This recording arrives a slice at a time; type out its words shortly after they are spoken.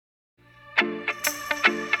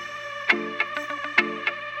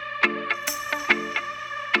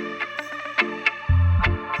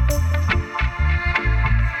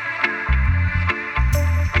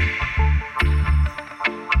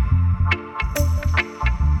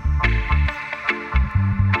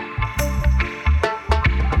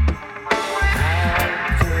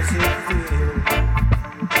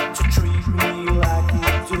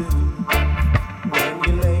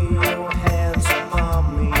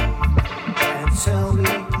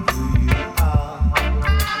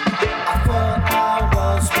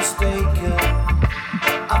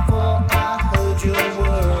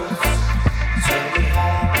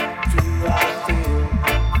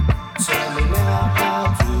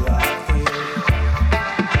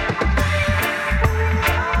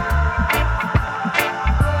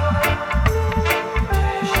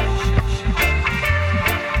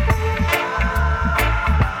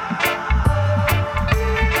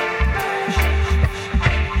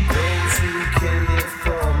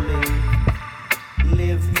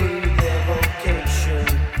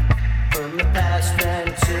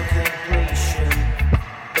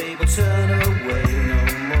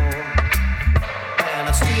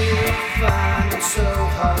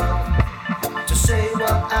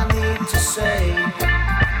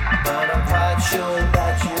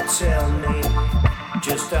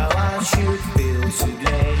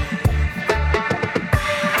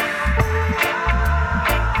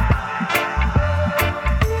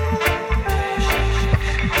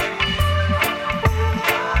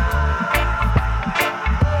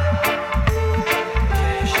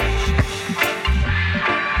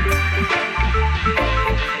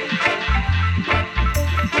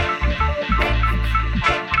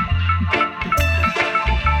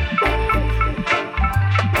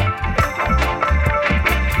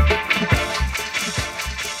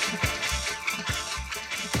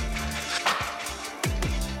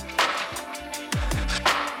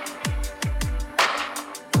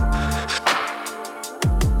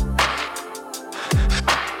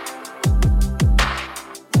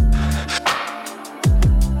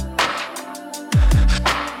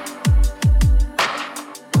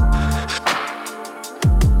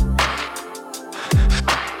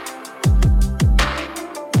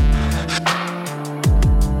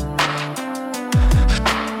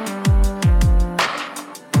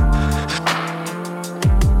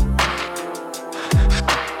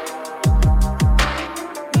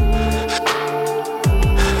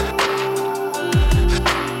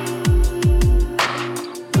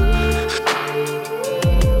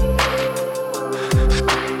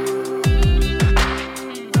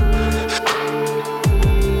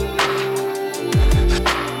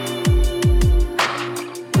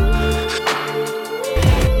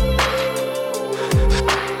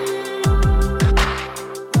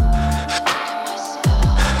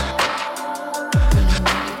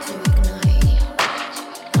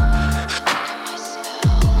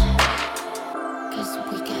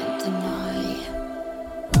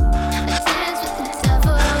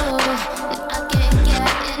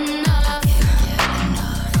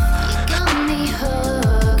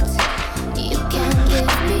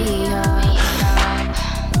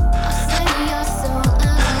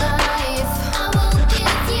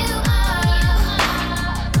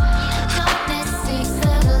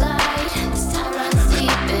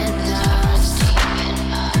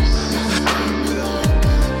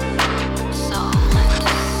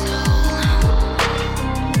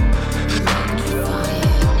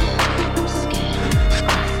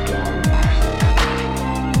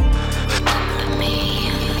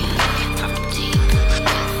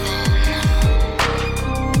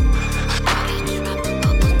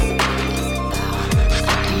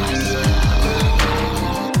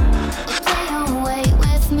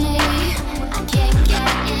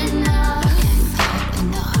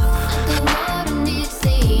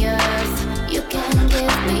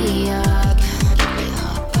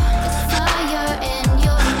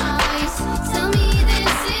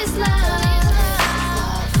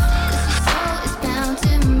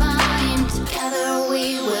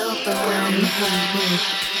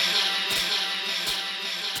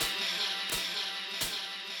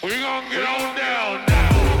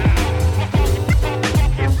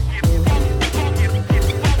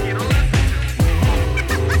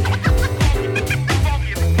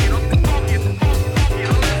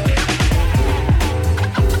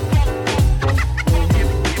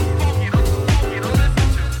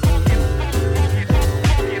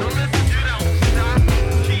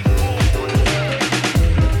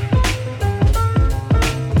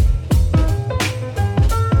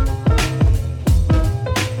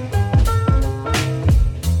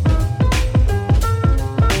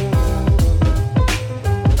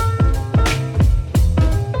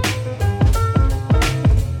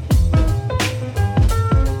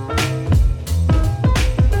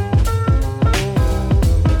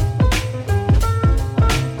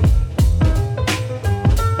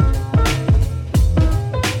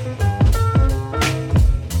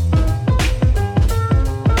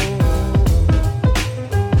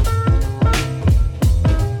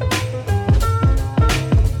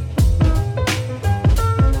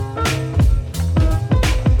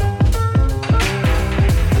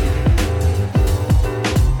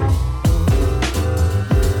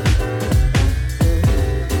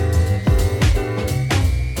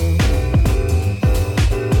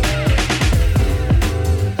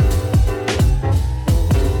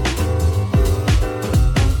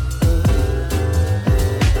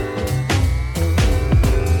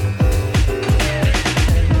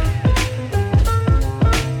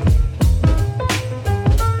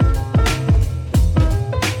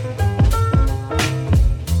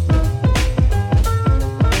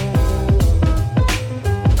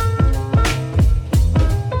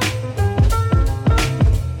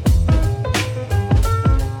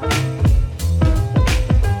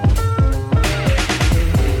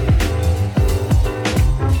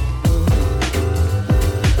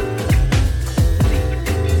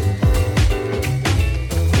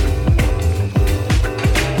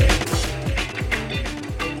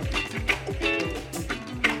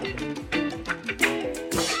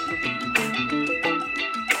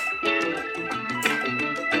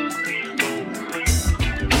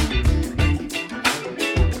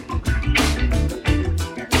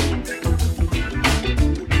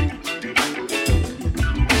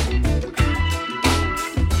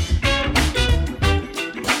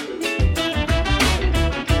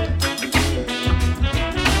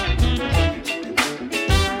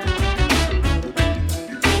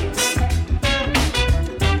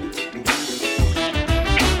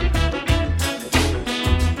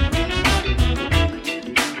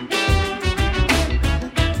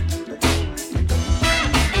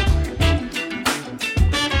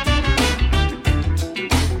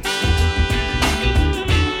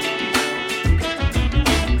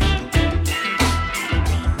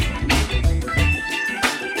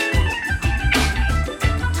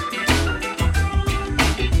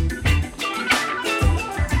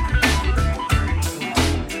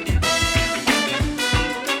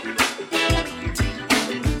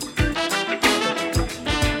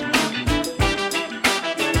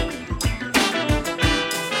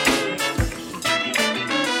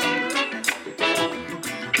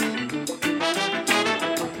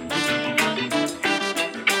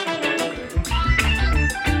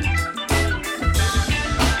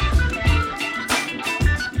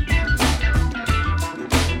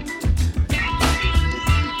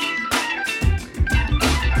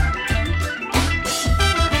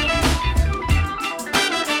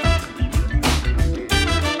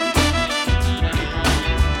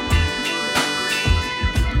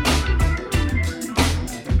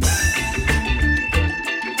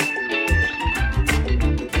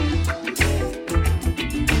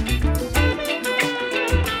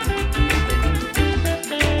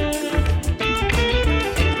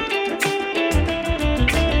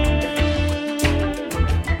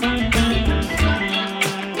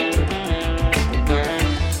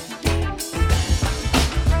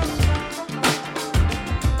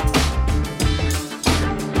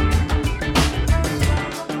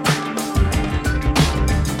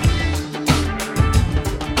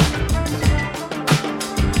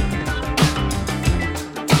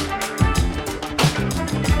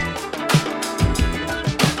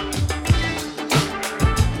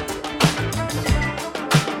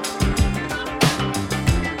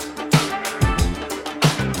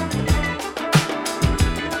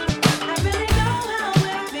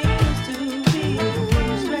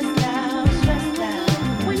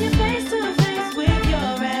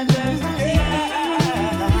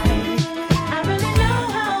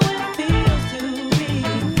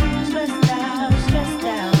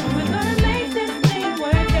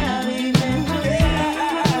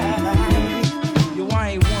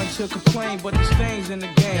in the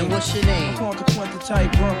game. And what's your name? Consequential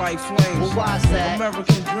type, burn like flames. Well, why's that?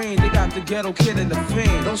 American dream, they got the ghetto kid and the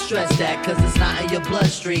fiend. Don't stress that, cause it's not in your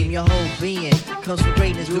bloodstream. Your whole being comes from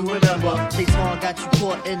greatness, do remember. Shaitan got you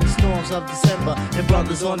caught in the storms of December. And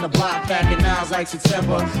brothers on the block packing knives like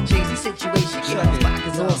September. Changing situation, get those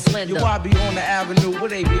pockets all slender. Yo, I be on the avenue where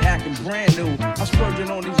they be acting brand new. I'm splurging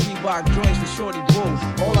on these Reebok joints for Shorty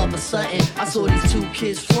Boo. All of a sudden, I saw these two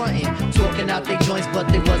kids fronting, talking out their joints, but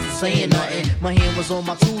they wasn't saying nothing. My hand was on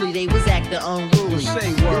my toolie, they was acting unruly.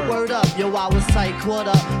 Say Yo, word. word up, yo, I was tight caught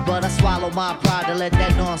up, but I swallowed my pride to let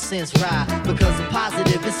that nonsense ride. Because I'm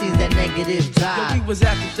positive, it seems that negative die. Yo, we was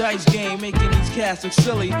at the dice game, making these cats look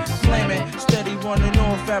silly. Flaming, steady running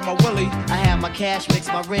off at my willy. I had my cash mix,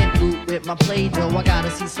 my rent loot with my play dough. I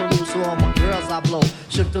gotta see some loose, so all my girls I blow.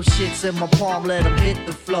 Shook those shits in my palm, let them hit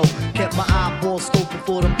the flow. Kept my eyeballs scoping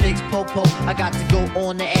for them pigs, po-po. I got to go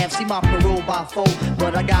on the app, see my parole by 4.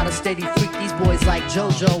 But I gotta steady freak these boys like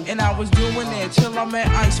JoJo. And I was doing it till I met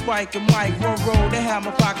Ice Spike and Mike Roro. They had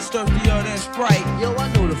my pockets thirstier than Sprite. Yo,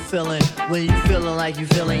 I know the feeling. When you feeling like you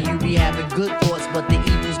feeling, you be having good thoughts, but the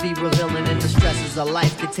evils be revealing, and the stresses of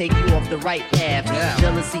life can take you off the right path. Yeah.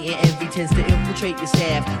 Jealousy and envy tends to infiltrate your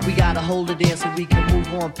staff. We gotta hold it there so we can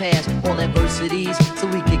move on past all adversities, so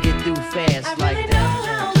we can get through fast like that.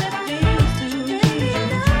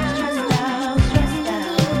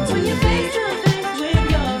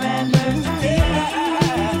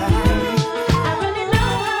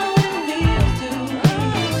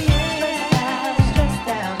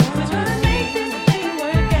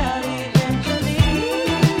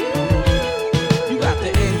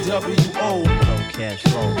 Cash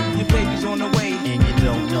flow. Your baby's on the way, And you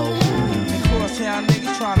don't know who. and crosstown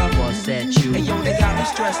niggas tryna Bust at you. Hey yo, they got me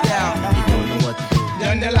stressed out. You don't know what to do.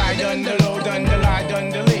 Done the lie, done the low, done the lie, done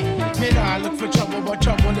the lee. Me nah look for trouble, but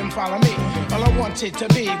trouble them follow me. All I wanted to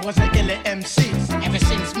be was an illa MC. Ever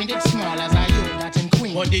since me did small as I you, that in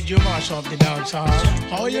Queen. Or did you mash up the dance hall?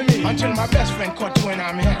 How you mean? Until my best friend caught you and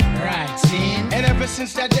I'm here. Right, see? And ever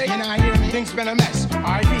since that day, you know, hear me? Things been a mess.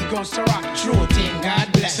 R.I.P. goes to rock. True thing,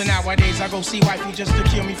 God bless. So nowadays I go see wifey just to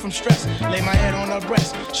cure me from stress. Lay my head on her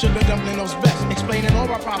breast. Sugar dumpling those best. Explaining all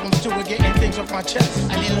my problems to her, getting things off my chest.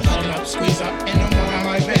 A little hug up, squeeze up, and no more on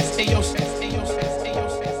my best. Hey yo, sense, hey yo, sense, hey yo,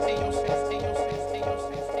 sense, hey yo, sense, hey yo,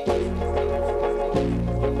 sense, hey yo,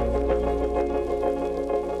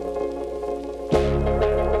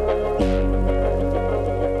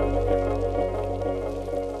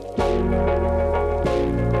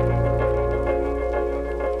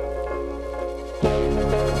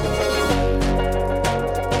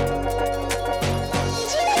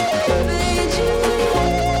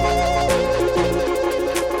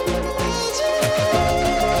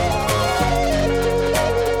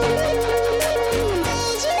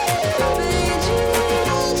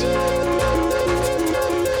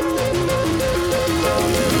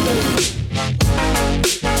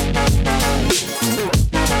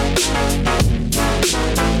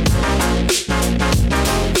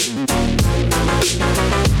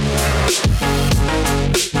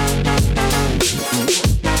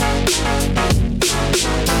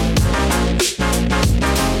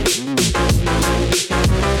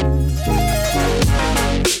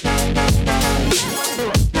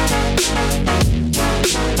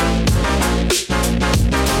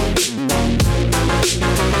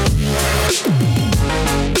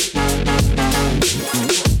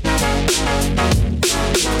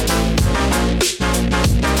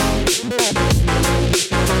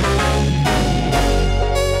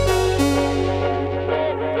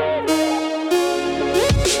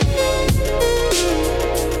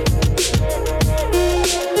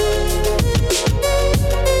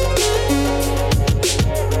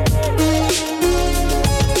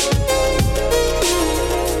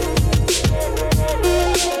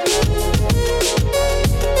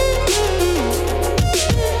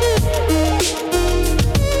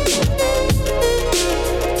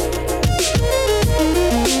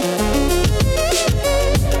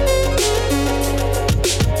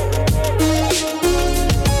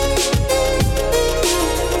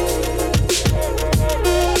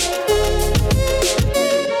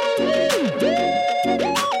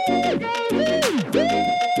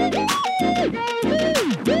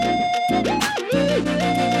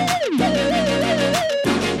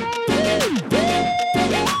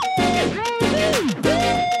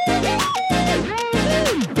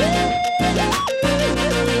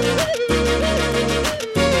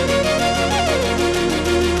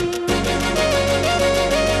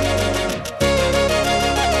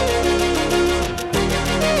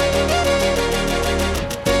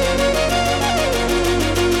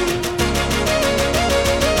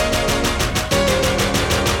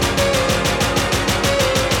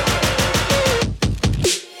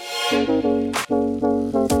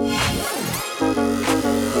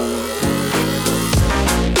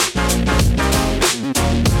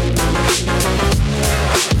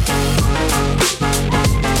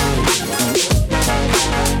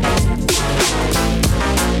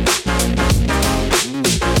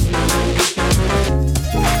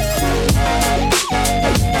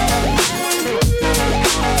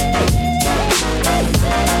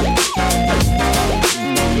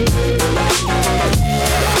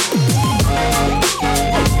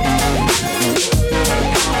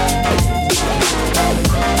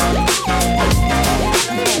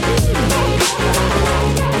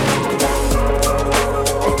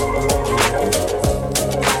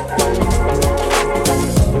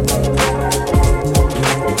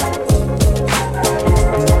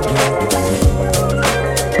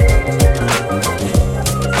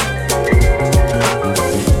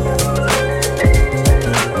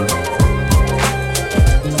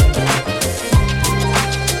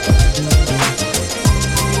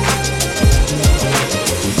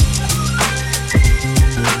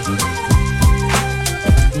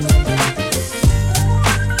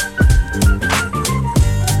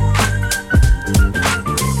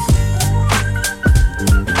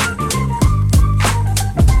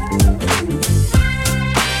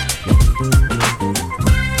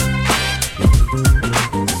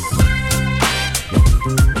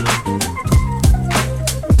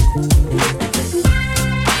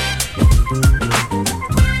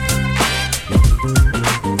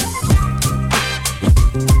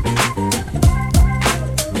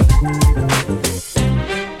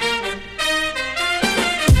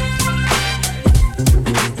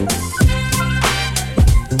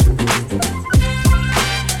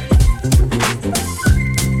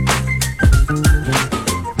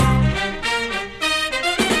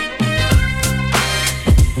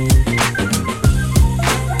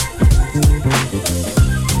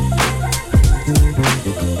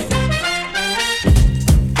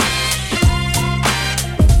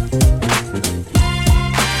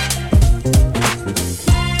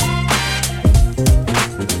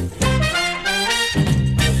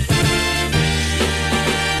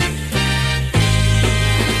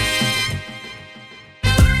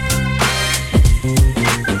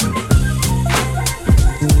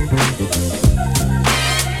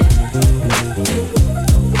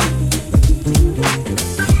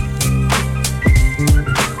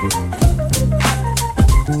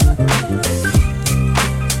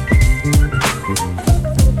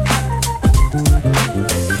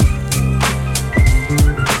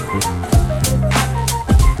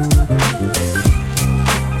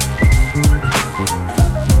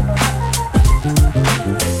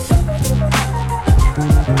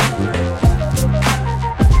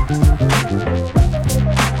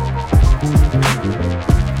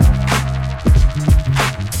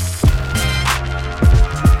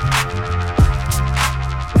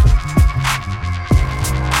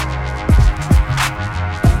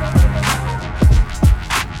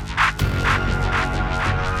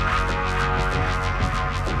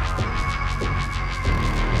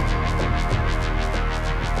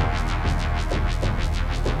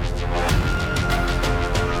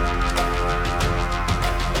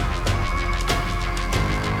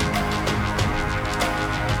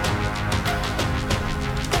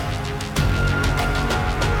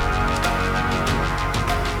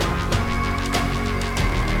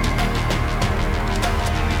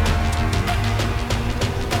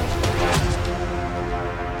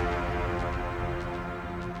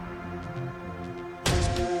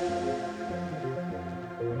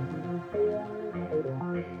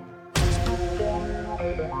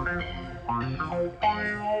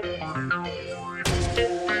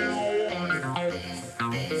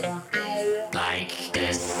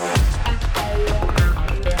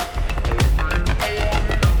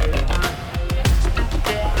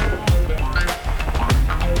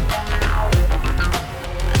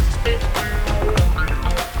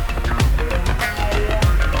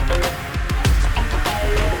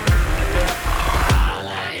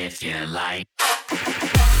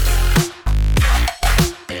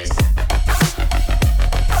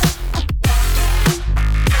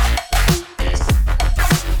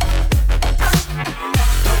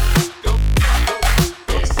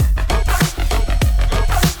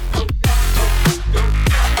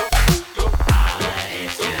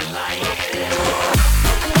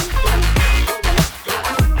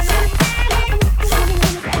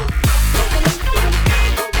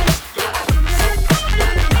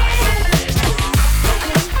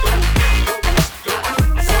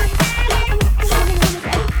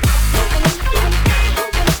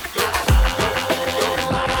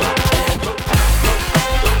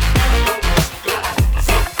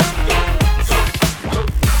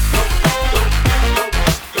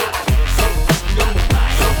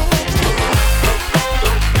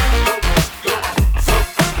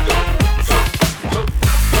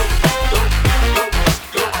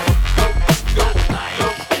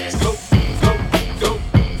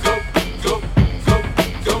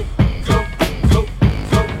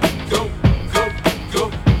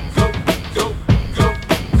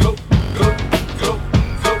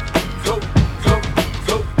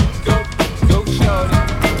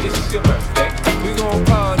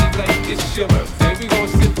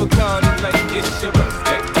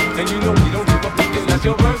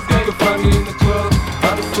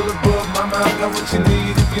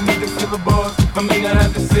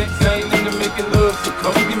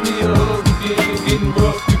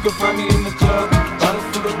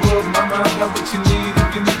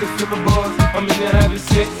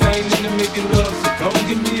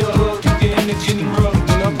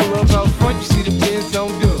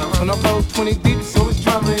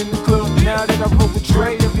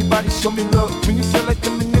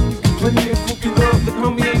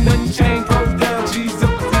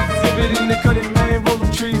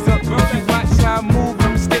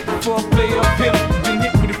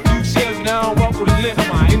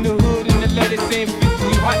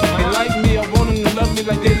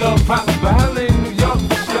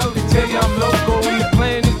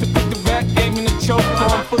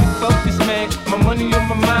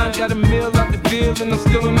 Got a meal out the deal and I'm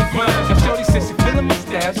still in the grind. Now shorty says she feeling my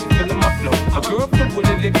style. girl from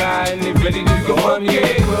when they buy and they ready to go. I'm here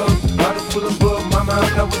at the club, bottle full of bug. Mama, I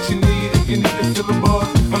got what you need if you need to fill the buzz.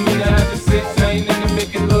 I'm in the having sex, I ain't into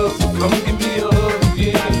making love. So come and give me a hug,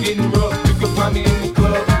 yeah, I'm getting rough. You can find me in the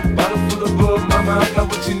club, bottle full of bug. Mama, I got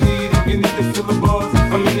what you need if you need to fill the buzz.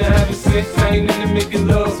 I'm in the having sex, I ain't into making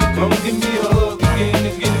love. So come and give me a hug, yeah,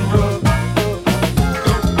 I'm getting rough.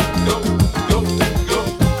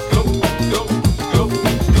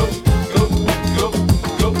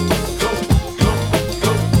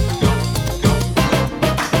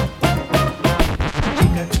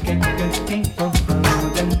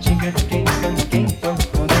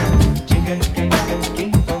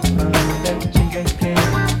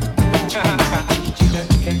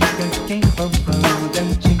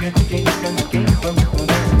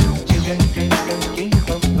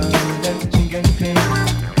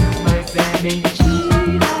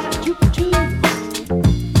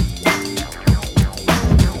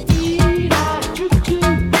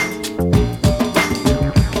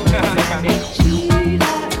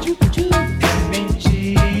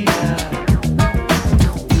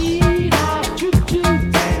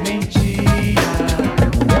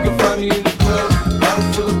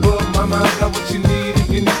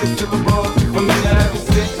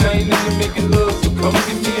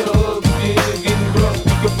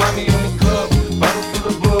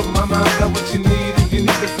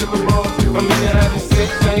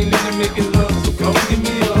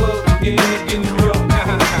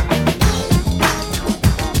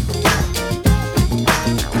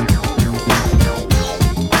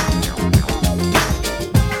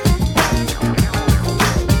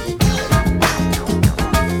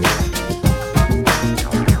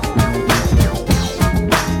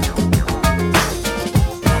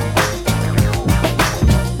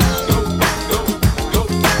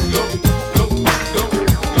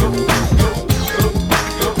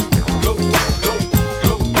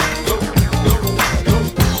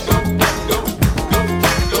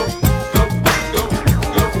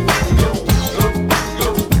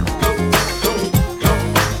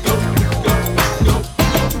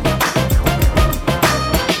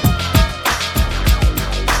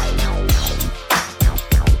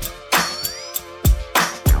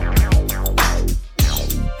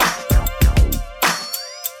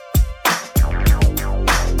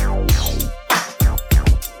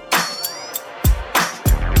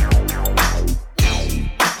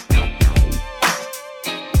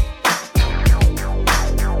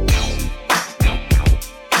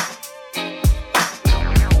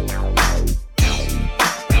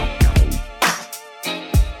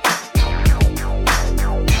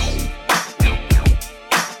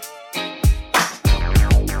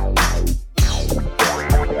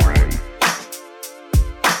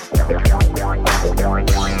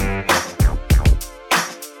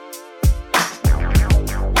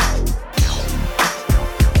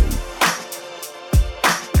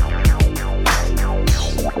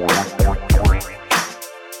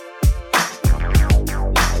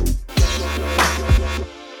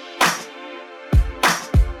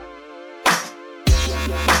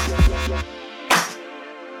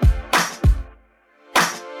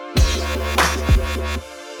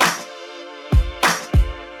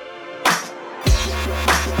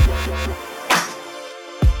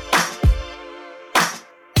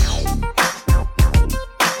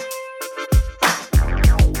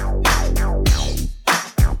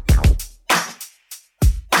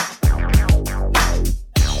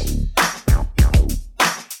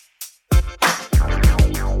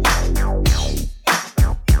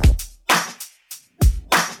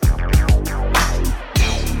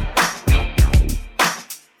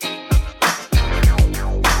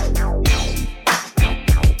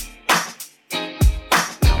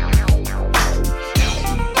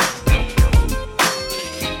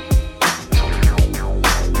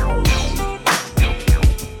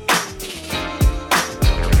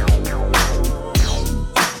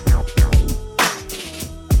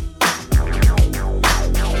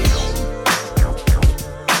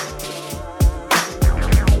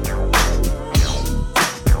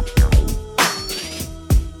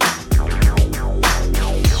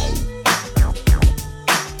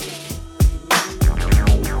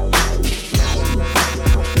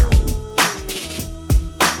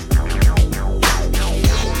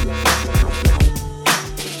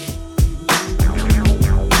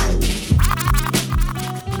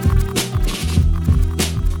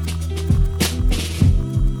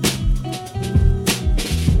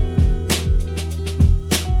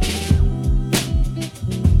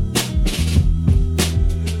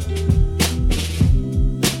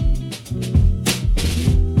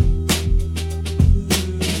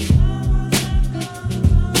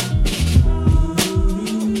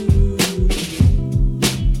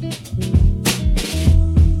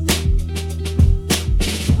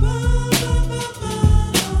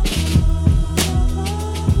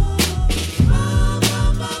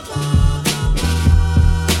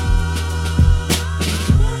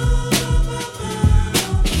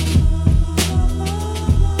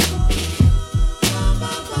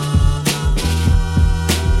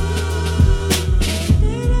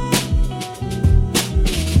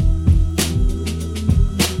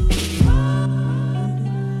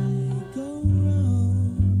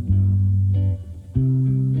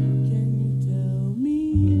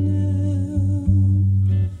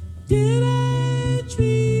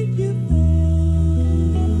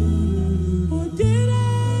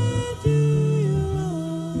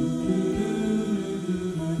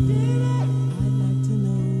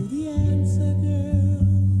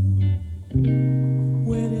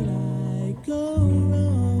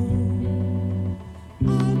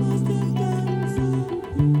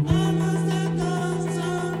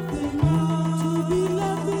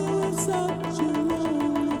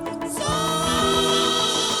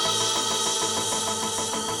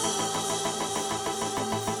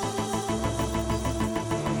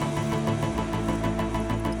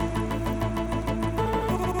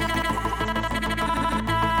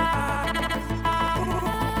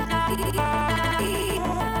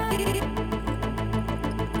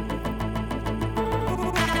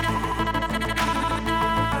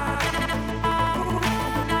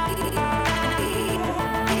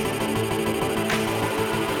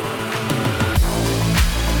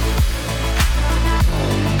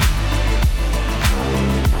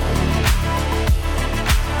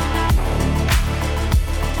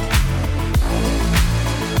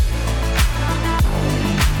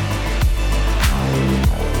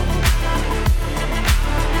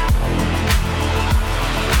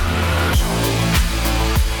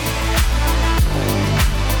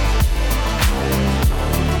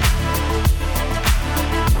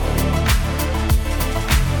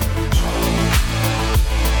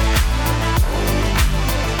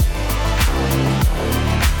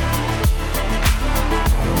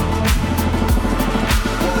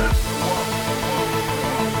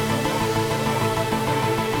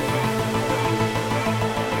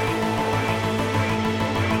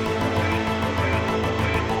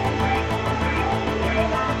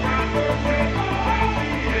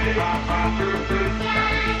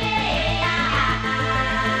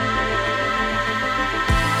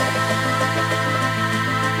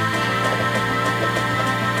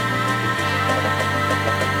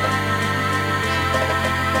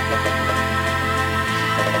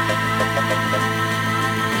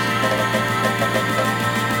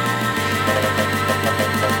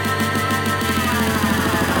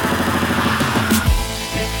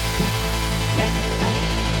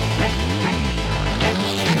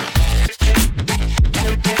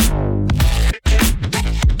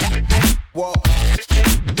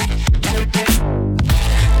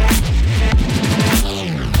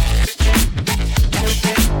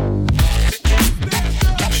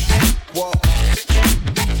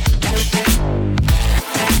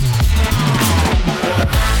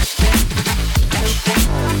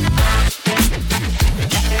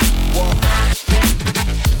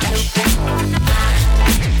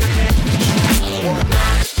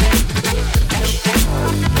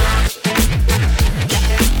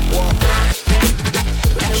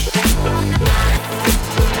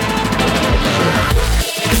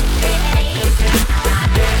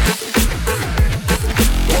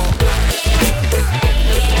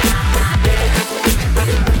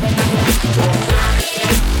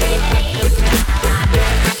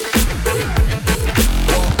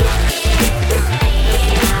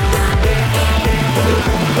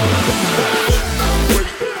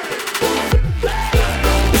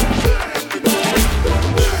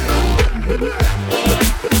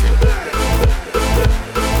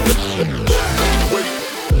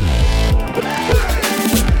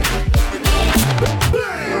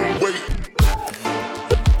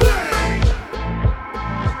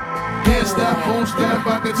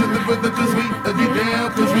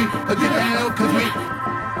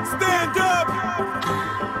 up.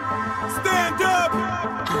 Stand up.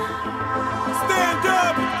 Stand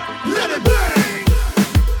up. Let it bang.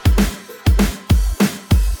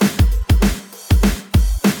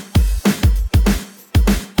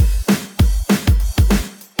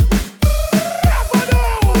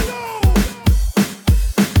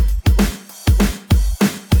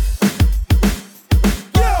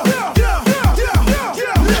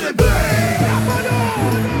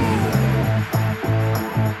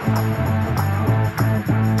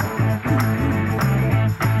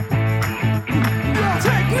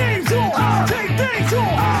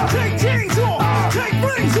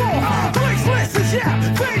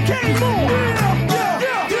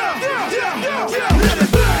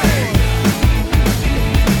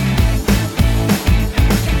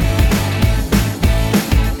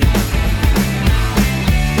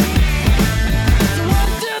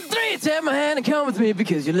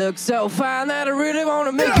 Because you look so fine that I really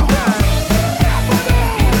wanna make you mine.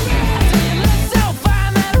 You look so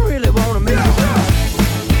fine that I really wanna make you mine.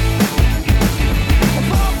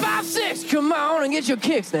 4, 5, 6, come on and get your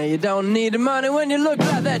kicks. Now you don't need the money when you look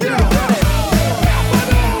like that, do you, honey?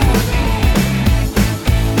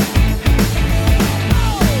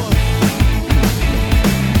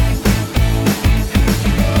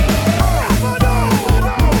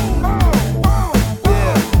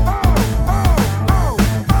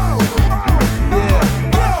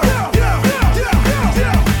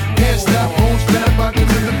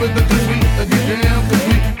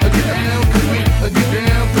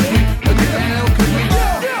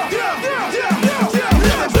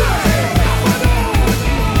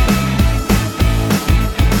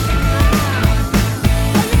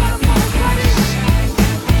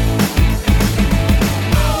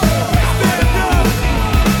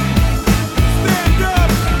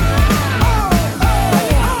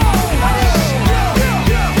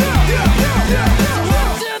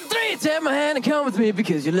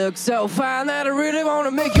 Because you look so fine that I really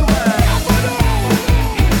wanna make you mine. I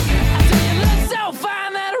tell you look so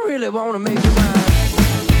fine that I really wanna make you mine.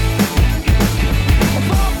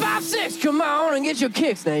 4, 5, 6, come on and get your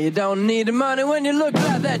kicks. Now you don't need the money when you look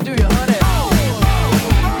like that, do you, honey?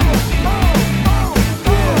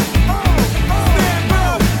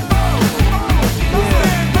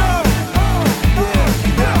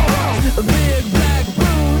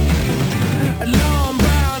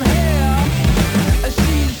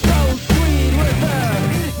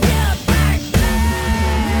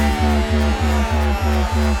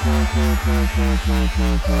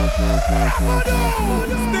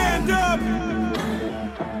 Stand up.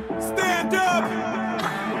 Stand up.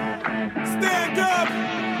 Stand up.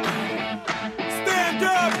 Stand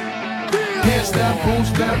up. Can't stop, won't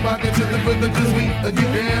stop, rockin' to the rhythm, cause we get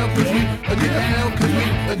down, cause we get down, cause we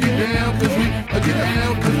get down, cause we get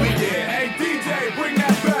down, cause we yeah. Hey DJ, bring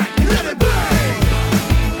that back. Let it bang.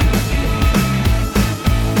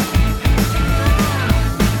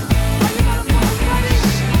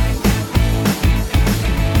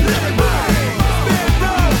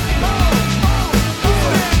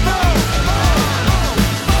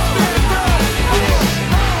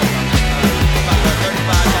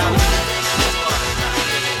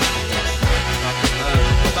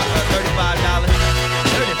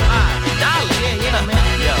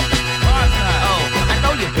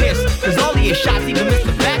 Shots, even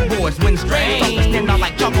Mr. Backboards. When strings stand out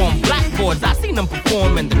like chalk on blackboards. I seen them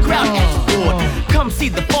perform and the crowd explored. Come see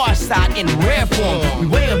the far side in rare form. We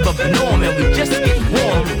way above the norm and we just getting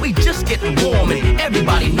warm. We just getting warm and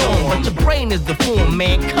everybody know. But your brain is the form,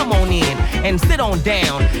 man. Come on in and sit on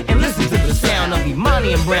down and listen to the sound of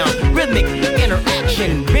Imani and Brown. Rhythmic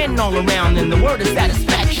interaction, been all around and the word is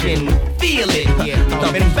satisfaction. Feel it,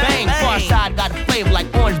 thump and bang. Far side got a flavor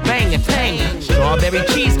like orange bang and tang. Strawberry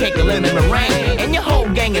cheesecake, a lemon meringue. And your whole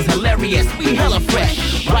gang is hilarious, we hella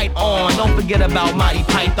fresh. Right on, don't forget about Mighty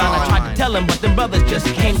Python. I tried to tell him, but the brothers just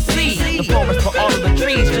can't see. The forest for all of the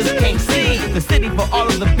trees just can't see. The city for all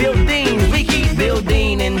of the buildings. We keep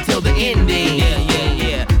building until the ending.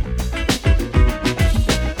 Yeah.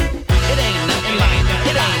 It ain't nothing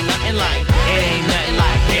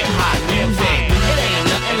like hip-hop music. It ain't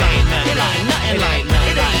nothing like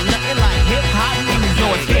hip-hop music. No,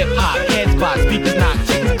 it's hip-hop, head spot, speakers knock,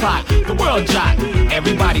 chickens clock. The world jock,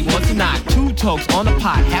 everybody wants to knock. Two tokes on the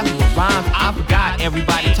pot, half of the rhymes I forgot.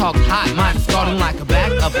 Everybody talks hot, mine starting like a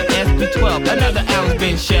back of an SP12. Another ounce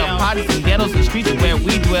been shell, parties and ghettos and streets where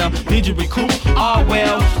we dwell. Did you recoup? All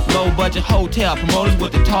well, low budget hotel, promoters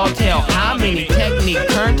with the tall tail. How many technique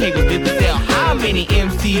turntables did they sell? How many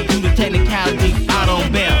MCs do the technicality out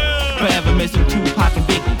on bail? Forever missing Tupac and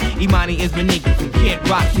Biggie. Imani is Maniki, from Kid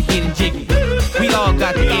Rock to getting jiggy. We all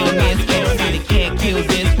got the illness.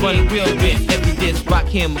 run real risk. Every disc, rock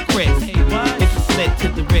him with Chris. It's a slip to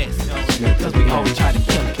the wrist. Cause we always try to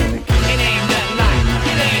kill it. It ain't nothing like,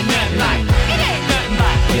 it ain't nothing like, it ain't nothing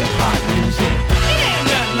like hip-hop music. It ain't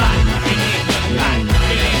nothing like, it ain't nothing like,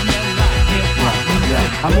 it ain't nothing like hip-hop music.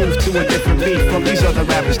 I moved to a different beat from these other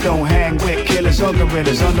rappers. Don't hang with killers or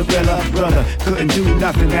gorillas. On the gorilla, brother, couldn't do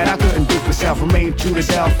nothing that I couldn't do for self. Remain true to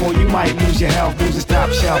self, or you might lose your health, lose the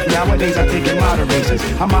top shelf. Nowadays I take in moderations.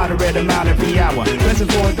 I moderate amount every hour.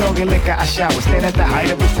 Reservoir dog and liquor, I shower. Stand at the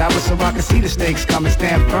height of the tower so I can see the stakes coming.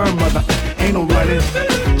 Stand firm, mother. Ain't no running.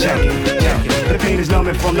 Check it. The pain is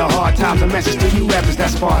numbing from the hard times. A message to you rappers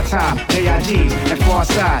that's part-time. JIGs at far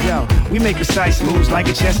side. Yo, we make precise moves like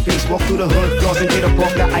a chess piece. Walk through the hood, cross and get up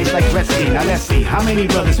off the ice like Gretzky. Now let's see, how many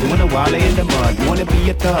brothers wanna while they in the mud? Wanna be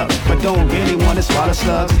a thug, but don't really wanna swallow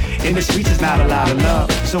slugs. In the streets is not a lot of love,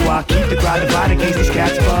 so I keep the crowd divided against these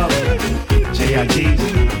cats above. JIGs,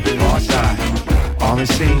 far side.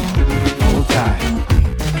 RNC, full time.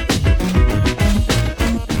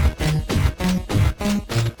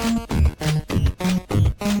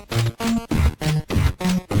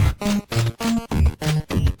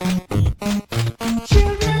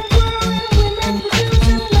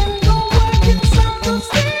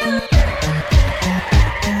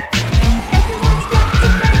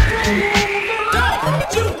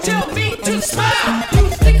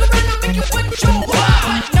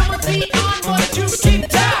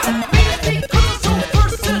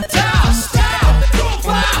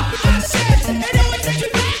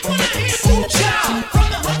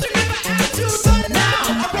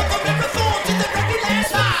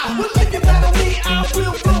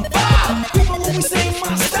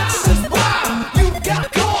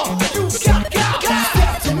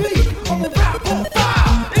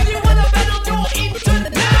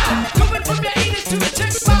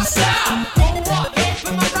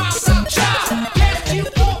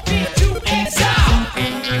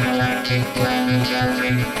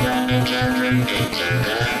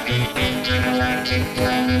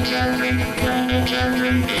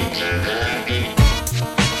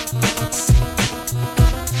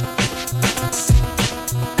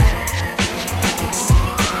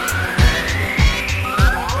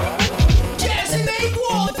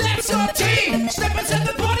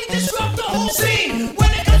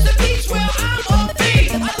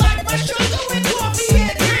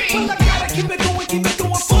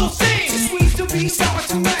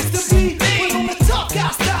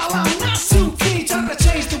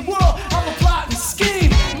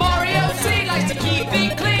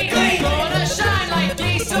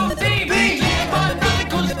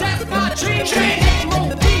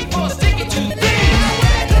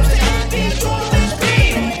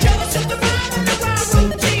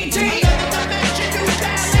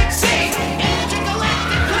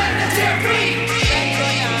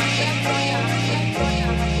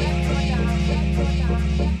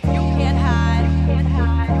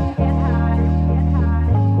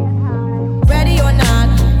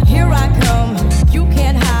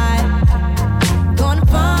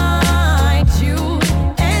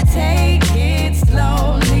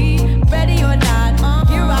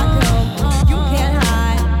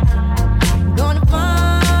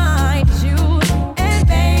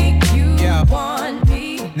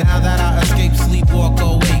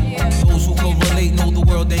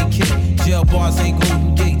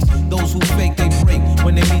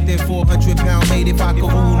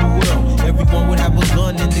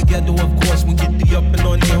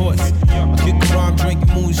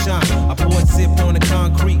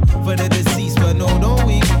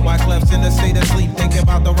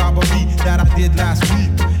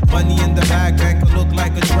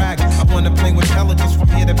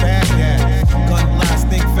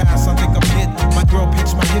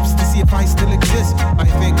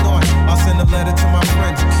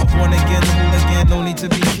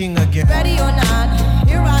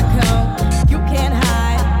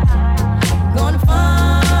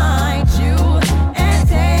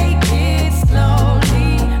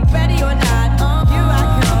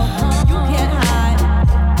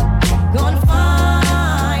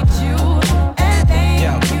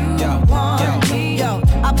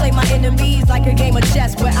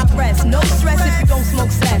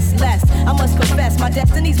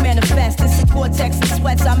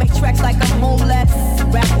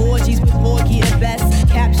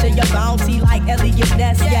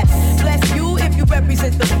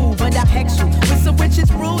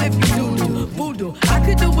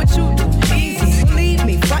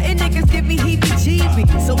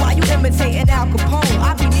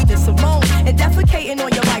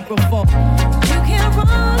 You can't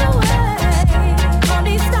run away from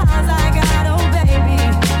these stars I got, oh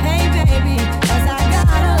baby.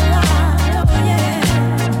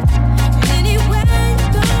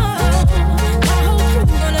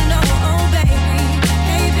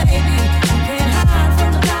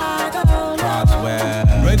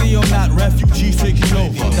 G's taking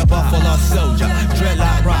over, the Buffalo Soldier,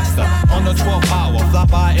 dreadlock roster. On the 12th hour, fly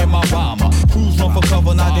by in my bomber. Crews run for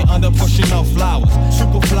cover, now they under pushing up flowers.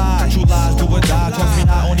 Super fly, true lies do or die. Trust me,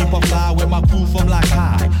 I only pop fly with my crew from like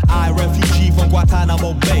high. I refugee from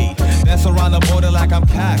Guantanamo Bay. Dance around the border like I'm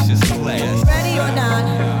Cassius Clay. Ready or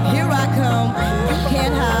not, here I come. You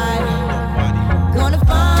can't hide. Gonna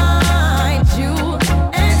find you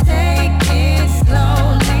and take it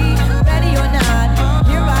slowly. Ready or not,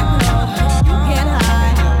 here I come. You can't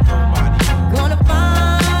hide. Gonna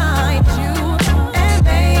find you and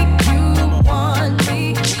make you want me.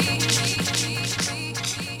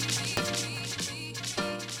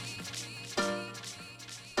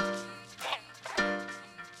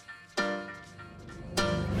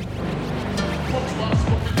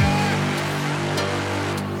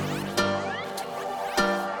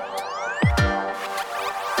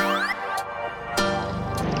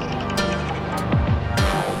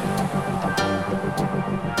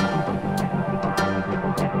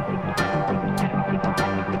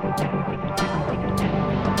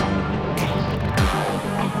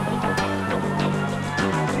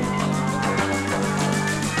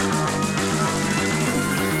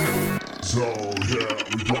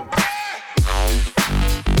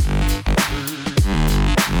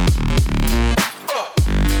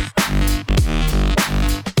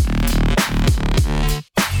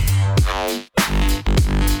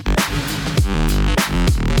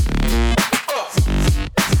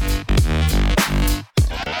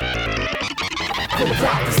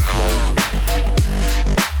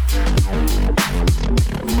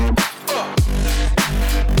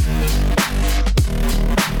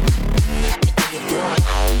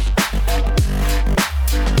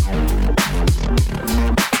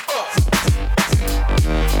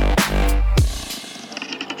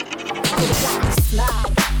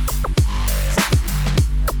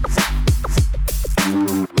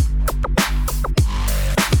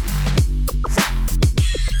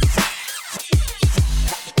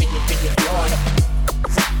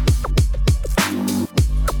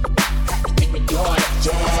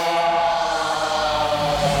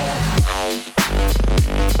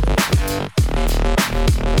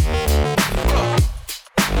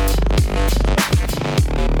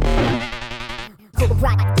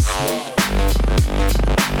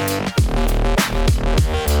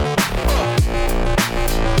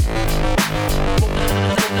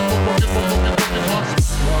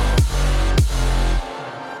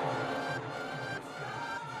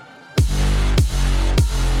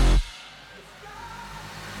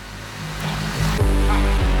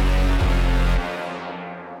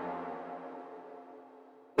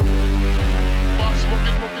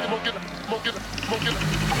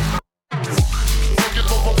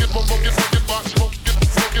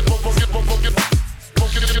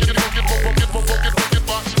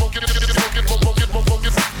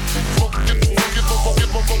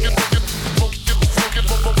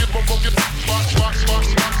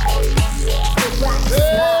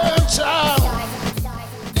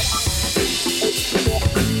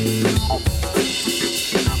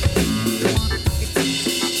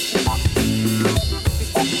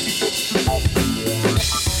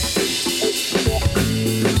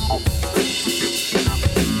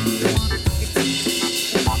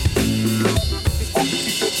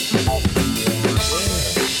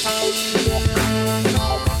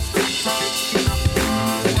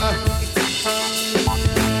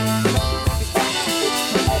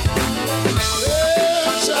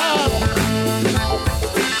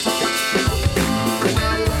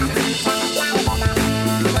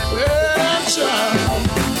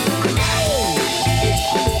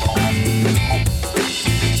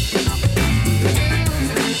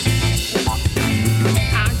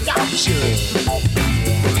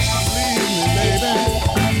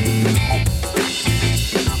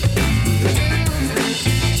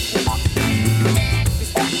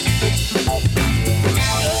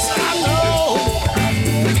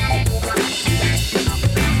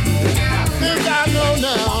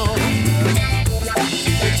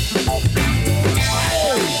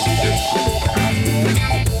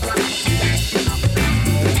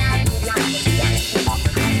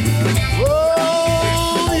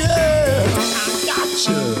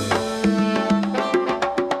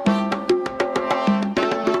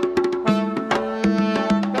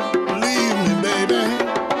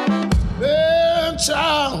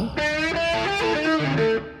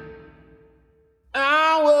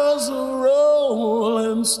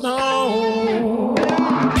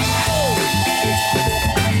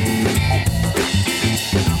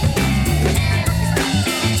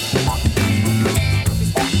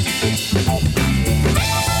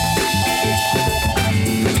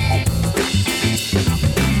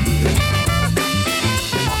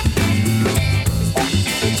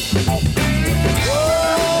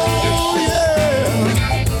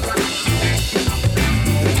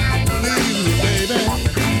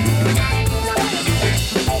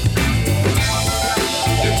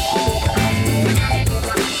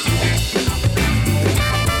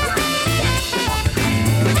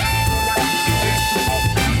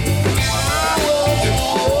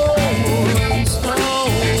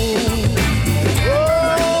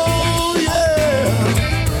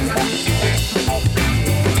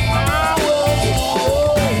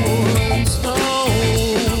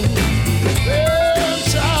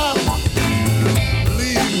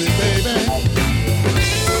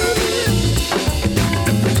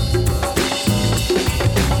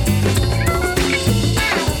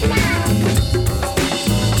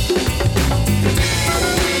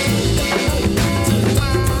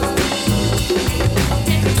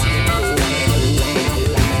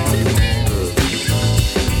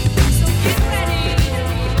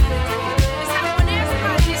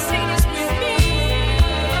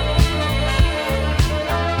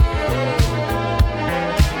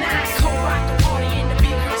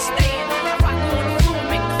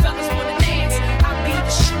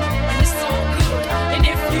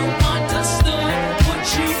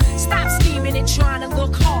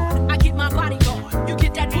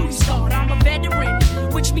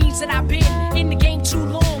 that I've been in the game too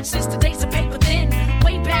long, since the days of paper thin.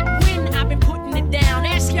 Way back when I've been putting it down.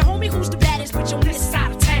 Ask your homie who's the baddest bitch on this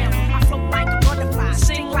side of town. I float like a butterfly,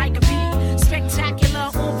 sing like a bee.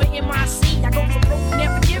 Spectacular over MIC. I go for broke,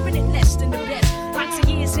 never giving it less than the best. Lots of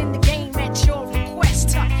years in the game at your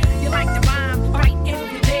request. You like the rhyme, right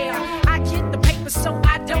every there. I get the paper so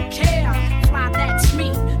I don't care. Fly, that's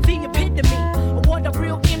me, the epitome of what a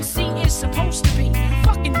real MC is supposed to be.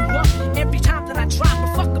 Fucking you up every time that I drop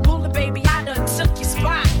a fuck a bullet, baby. I done took your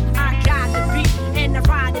spot. I got the beat and I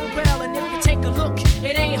ride it well. And if you take a look,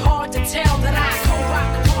 it ain't hard to tell that I go rock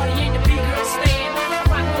the party in the big girl stand.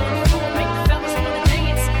 Rock on the floor, make the fellas wanna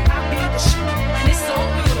dance. I be the shit, and it's all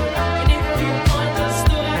good. And if you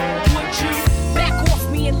understood, would you back off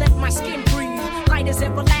me and let my skin breathe? Light as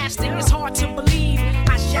everlasting, it's hard to believe.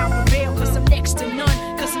 I shall prevail cause I'm next to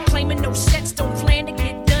none. Cause I'm claiming no sets, don't plan to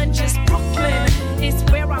get done. Just Brooklyn is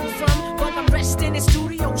where I'm from, but I'm resting in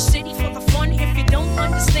Studio City for the fun. If you don't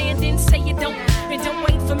understand, then say you don't. And don't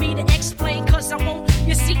wait for me to explain, cause I won't.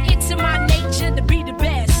 You see, it's in my nature to be the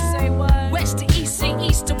best. Say what? West to east, say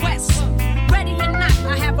east to west. Ready or not,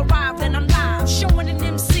 I have arrived and I'm live, showing an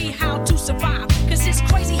MC how to survive. Cause it's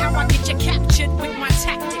crazy how I get you captured with my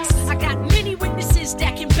tactics. I got many witnesses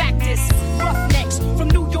that can back this. Roughnecks from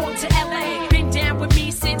New York to LA, been down with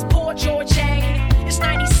me since poor George A. It's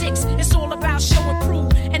 96, it's all about show and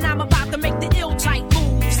prove. And I'm about to make the ill type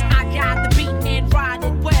moves. I got the beat and ride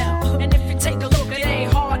it well. And if you take a look, it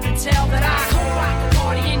ain't hard to tell that I go rock the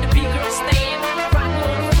party in the big girl stand. Rock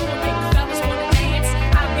on the floor, make the fellas wanna dance.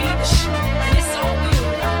 I be the shit, and it's all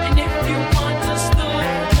good. And if you understood,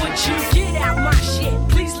 would you get out my shit?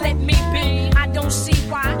 Please let me be. I don't see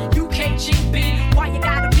why you can't GB. Why you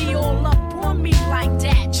gotta be all up on me like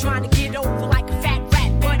that? Trying to get over like a fat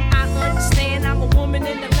rat. But I understand I'm a woman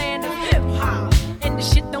in the land of hip hop. And the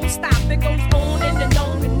shit don't stop, it goes on and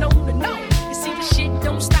on and on and on. You see, the shit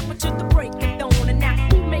don't stop until the break of dawn. And now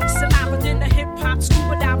who makes it louder than the hip hop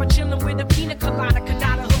scuba diver chilling with a pina colada?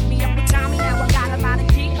 Colada hook me up with Tommy. Now I got a lot of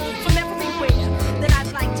geek from everywhere that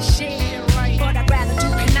I'd like to share, right? But I'd rather do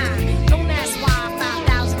canine. Don't ask why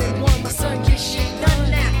 5001. My son get shit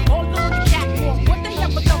done now. All on the catwalk, what they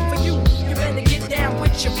ever done for you? You better get down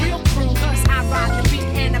with your real crew, cause I ride the beat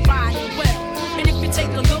and I ride it well. And if you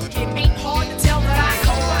take a look, it ain't hard to tell that I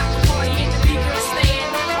go rock the party in the big girl stand.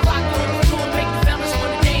 I rock on the floor, make the fellas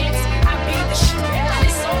wanna dance. I be the shit, and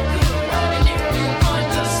it's all good. And if you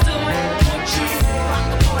understood, would you rock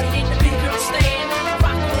the party in the big girl stand? I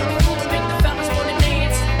rock on the floor, make the fellas wanna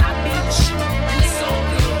dance. I be the shit, and it's all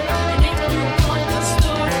good. And if you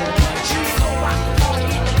understood, would you go rock the party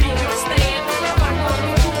in the big girl stand? I rock on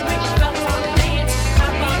the floor, make the fellas wanna dance. I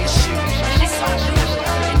be the shit, and it's all good.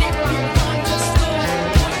 And if you understood,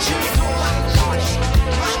 would you go rock the party?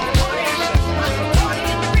 Rock the party, rock the party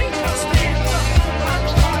in the big girl stand. Rock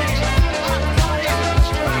the party, rock the party,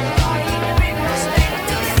 rock the party in the big girl stand.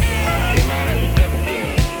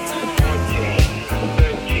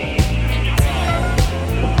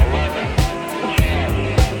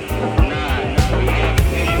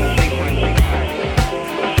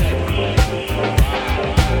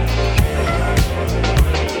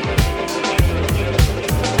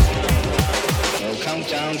 We'll count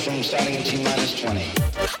down from starting at T-minus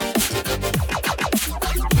 20.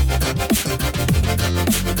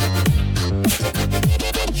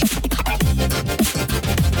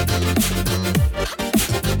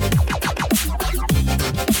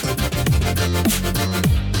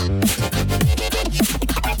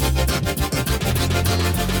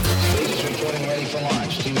 Stages reporting ready for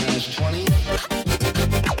launch. T-minus 20.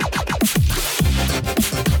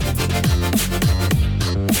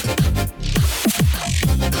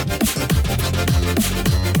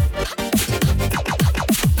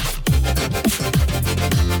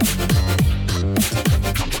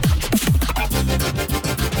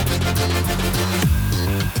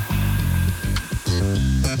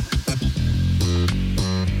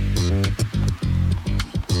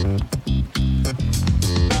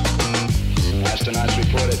 Astronauts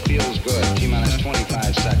report it feels good. T-minus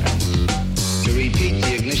 25 seconds. To repeat,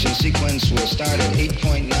 the ignition sequence will start at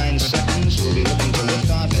 8.9 seconds. We'll be looking to lift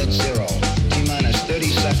off at 0. T-minus 30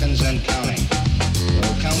 seconds and counting.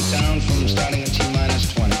 We'll count down from starting at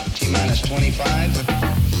T-minus 20. T-minus 25.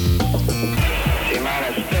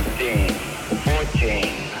 T-minus 15,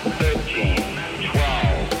 14, 13,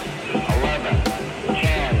 12, 11,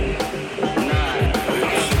 10, 9.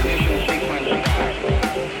 Ignition sequence start.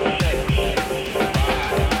 6, 5.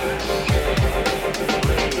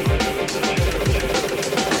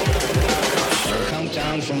 We'll count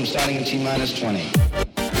down from starting at T-minus 20.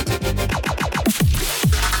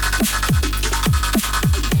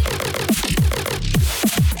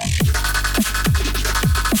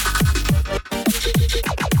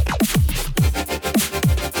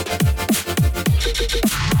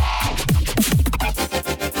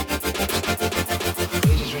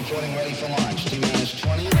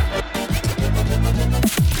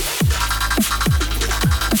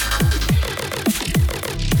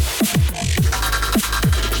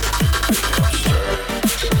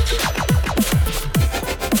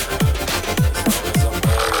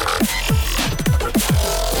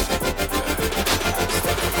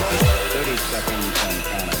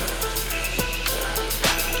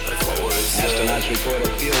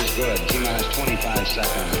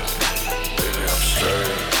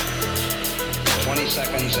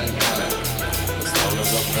 seconds and counting. As long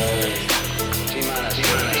as I pay. T-minus 8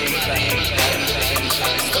 seconds, 10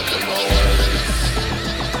 seconds, stuck in my way.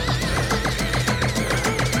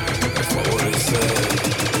 That's not what it said.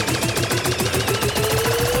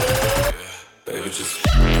 Baby, just...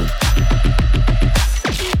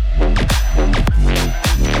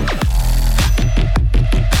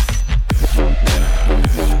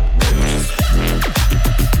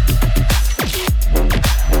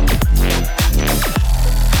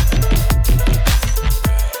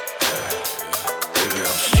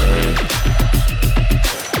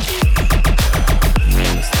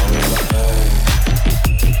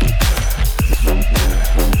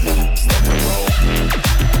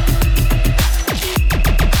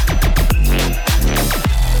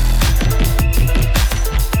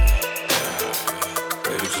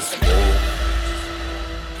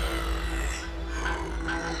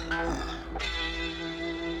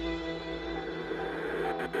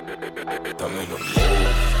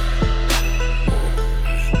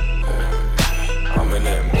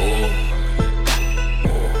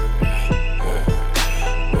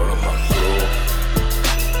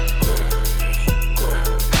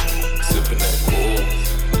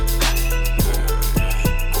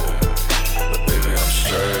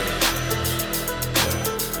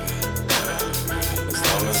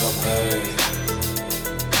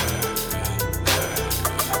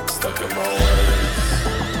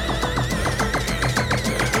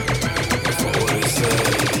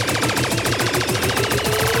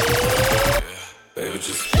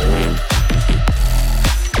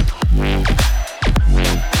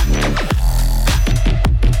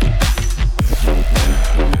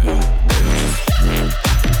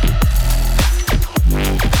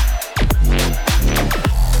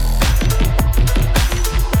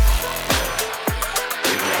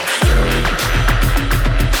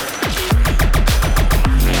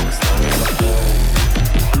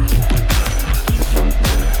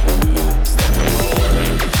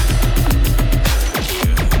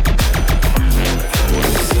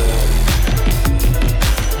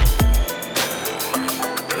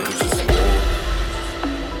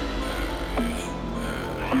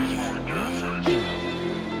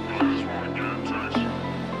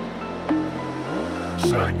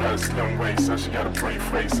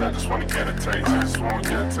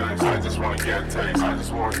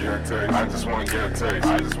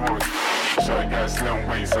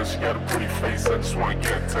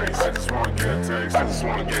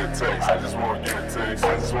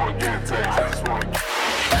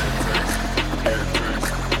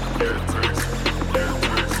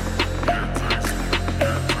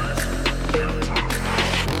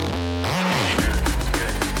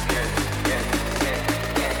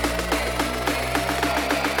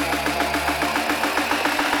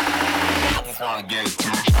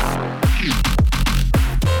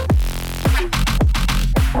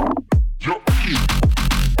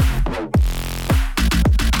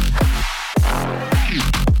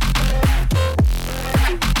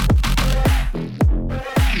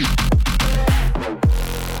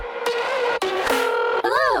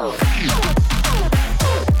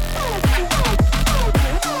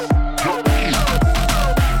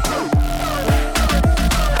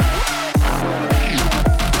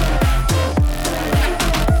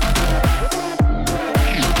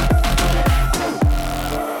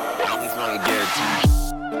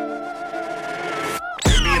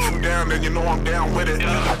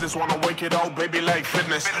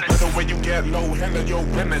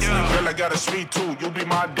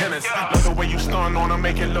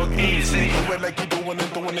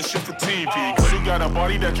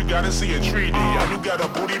 See a 3D. You got a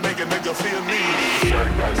booty, make a nigga feel needy. Shorty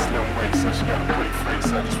got a slim waist, so she got a pretty face.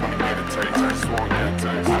 I just wanna get a taste. I just wanna get a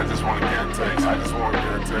taste. I just wanna get a taste. I just wanna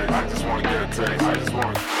get a taste. I just wanna get a taste. I just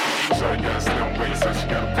wanna. Shorty got a slim waist, so she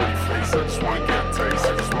got a pretty face. I just wanna get a taste.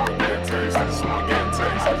 I just wanna get a taste. I just wanna get a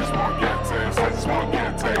taste. I just wanna get a taste. I just wanna get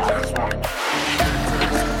a taste. I just wanna get a taste. Get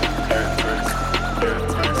a taste. Get a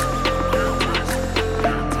taste.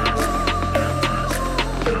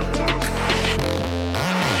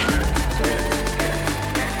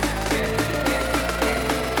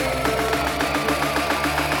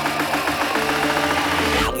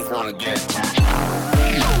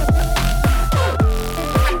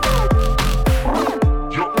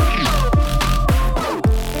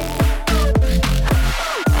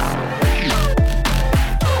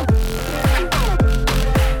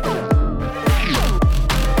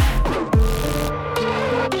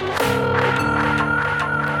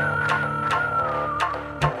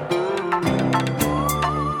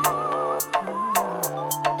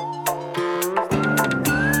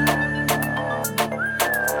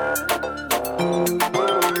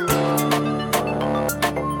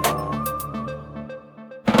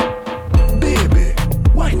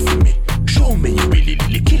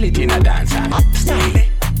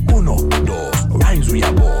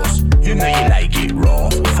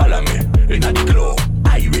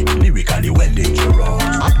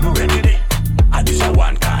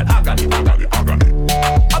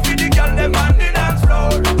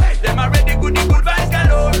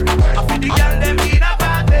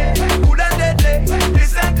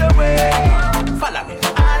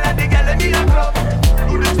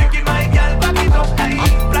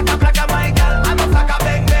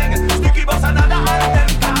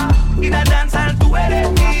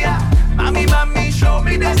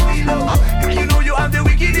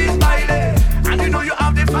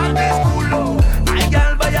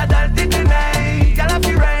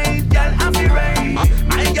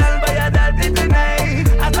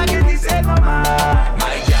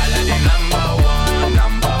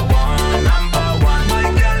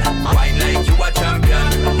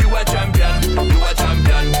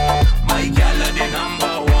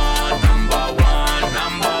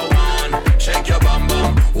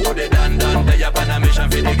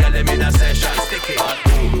 them in a session. Stick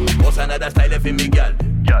it. What's another style for me, girl?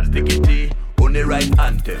 Girl, stick it T. On the right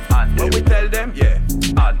anthem. What we tell them? Yeah,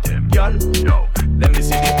 anthem. Girl, yo, let me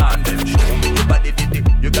see the anthem. Your body did it.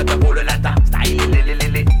 You got a whole lot of style,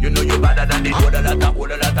 lily. You know you better than the whole lot of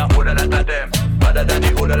them. Better than the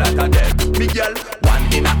whole lot of them. Me girl,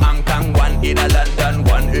 one in a Hong Kong, one in a London,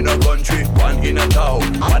 one in a country, one in a town,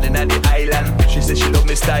 one in a the island. She say she love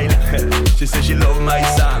me style. She say she love my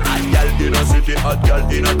song. Hot girl in a city, hot girl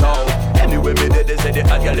in a town. Anyway, me they say the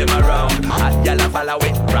hot girl them around. Hot girl a follow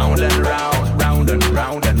it round and round. Round and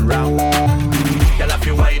round and round. Girl, if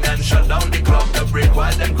you wine and shut down the club, the break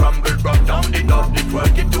while then crumble, broke down the dub. The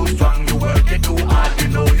work it too strong, you work it too hard, you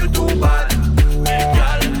know you too bad. Hey,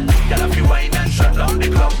 girl, if you wine and shut down the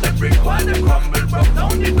club, the break while then crumble, broke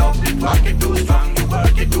down the dub. The work it too strong, you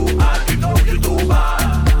work it too hard, you know you too bad.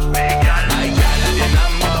 Hey, girl, my girl, the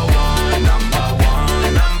number one.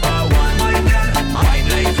 My girl, wine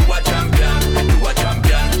like you a champion, you a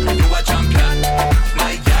champion, you a champion.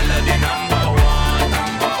 My girl, the number one.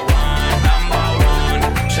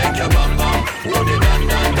 Shake your bum bum, hold it down.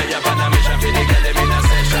 Tell your band a mission for the girl in a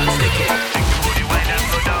session. Stick it. Shake your booty, wine and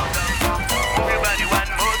go down. Everybody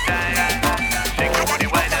one more time. Shake your booty,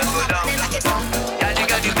 wine and go down. Girl, you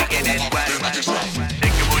got you making it wild.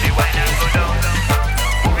 Shake your booty, wine and go down.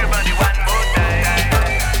 Everybody one more time.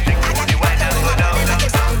 Shake your booty, wine and go down.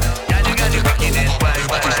 Girl, you got you making it wild.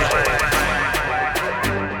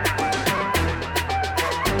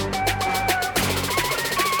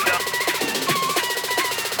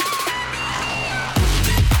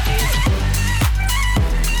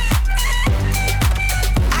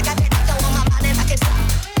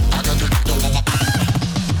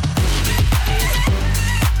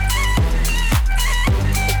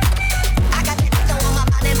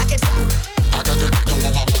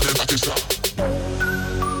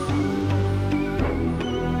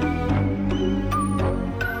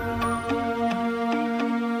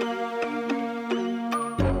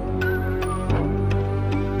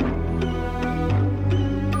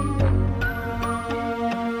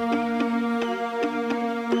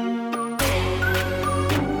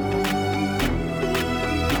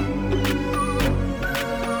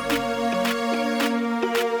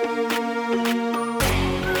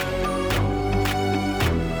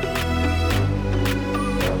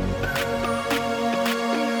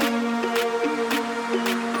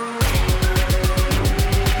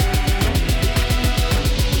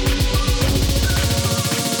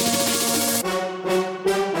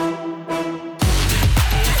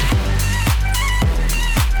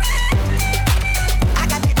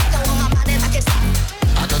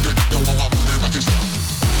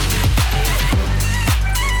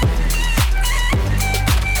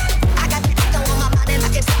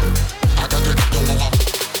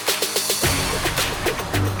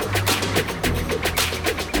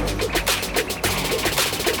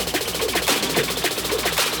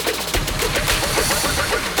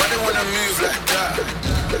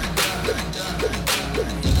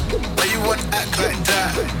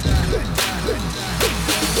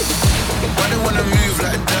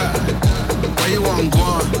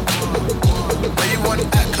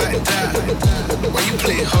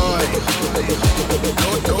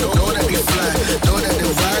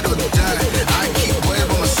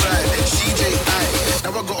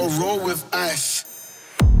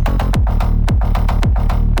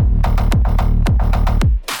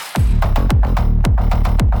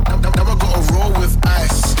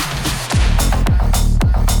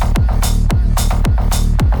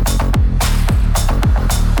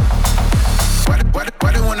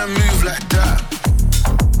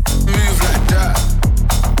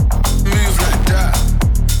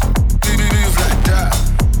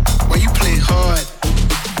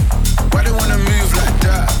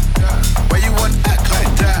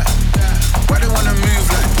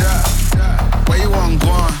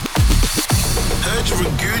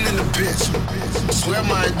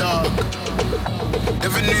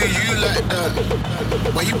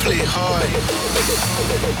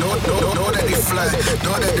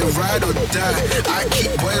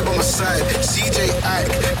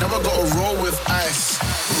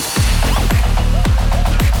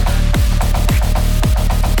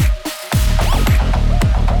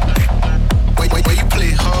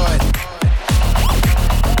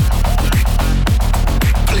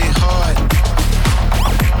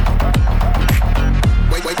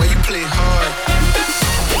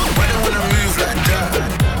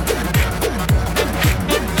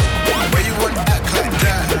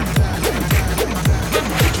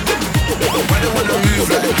 Why they wanna move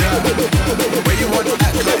like that? Where you wanna act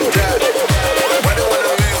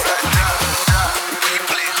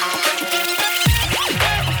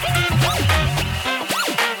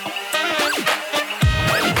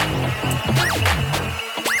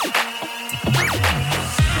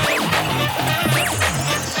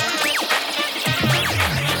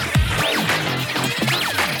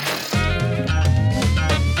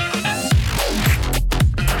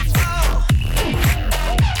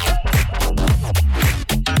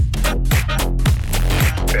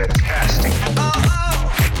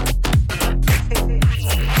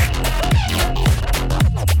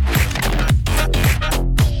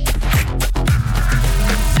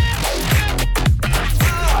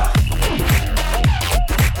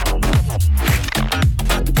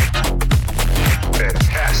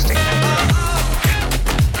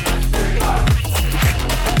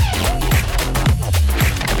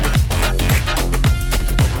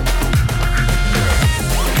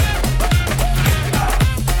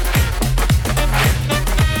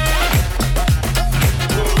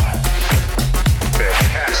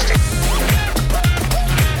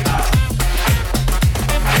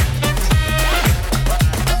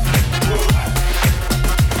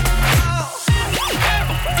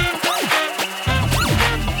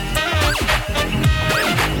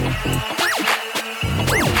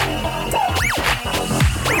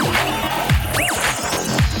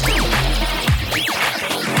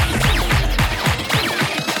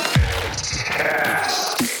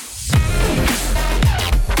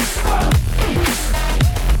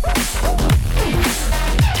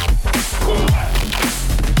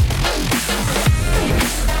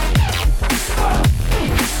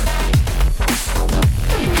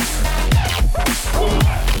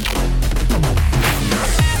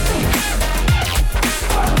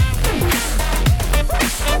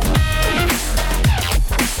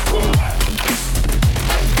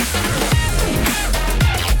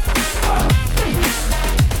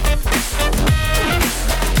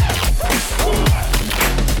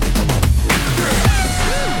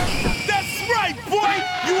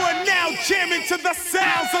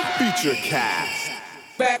Electricast.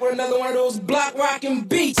 Back with another one of those block rockin'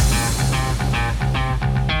 beats. Back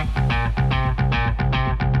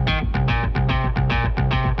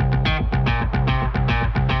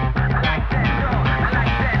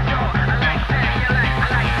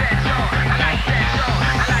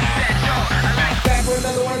with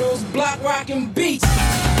another one of those block rockin' beats.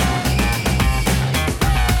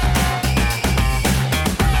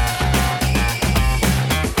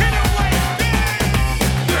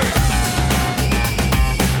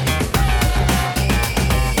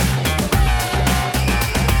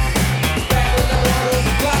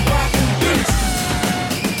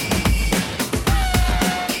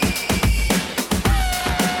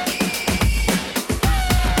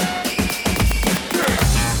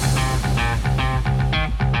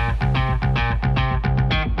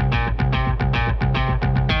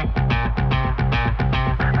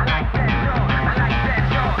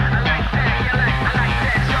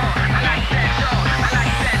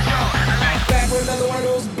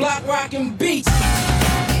 Rockin' beats.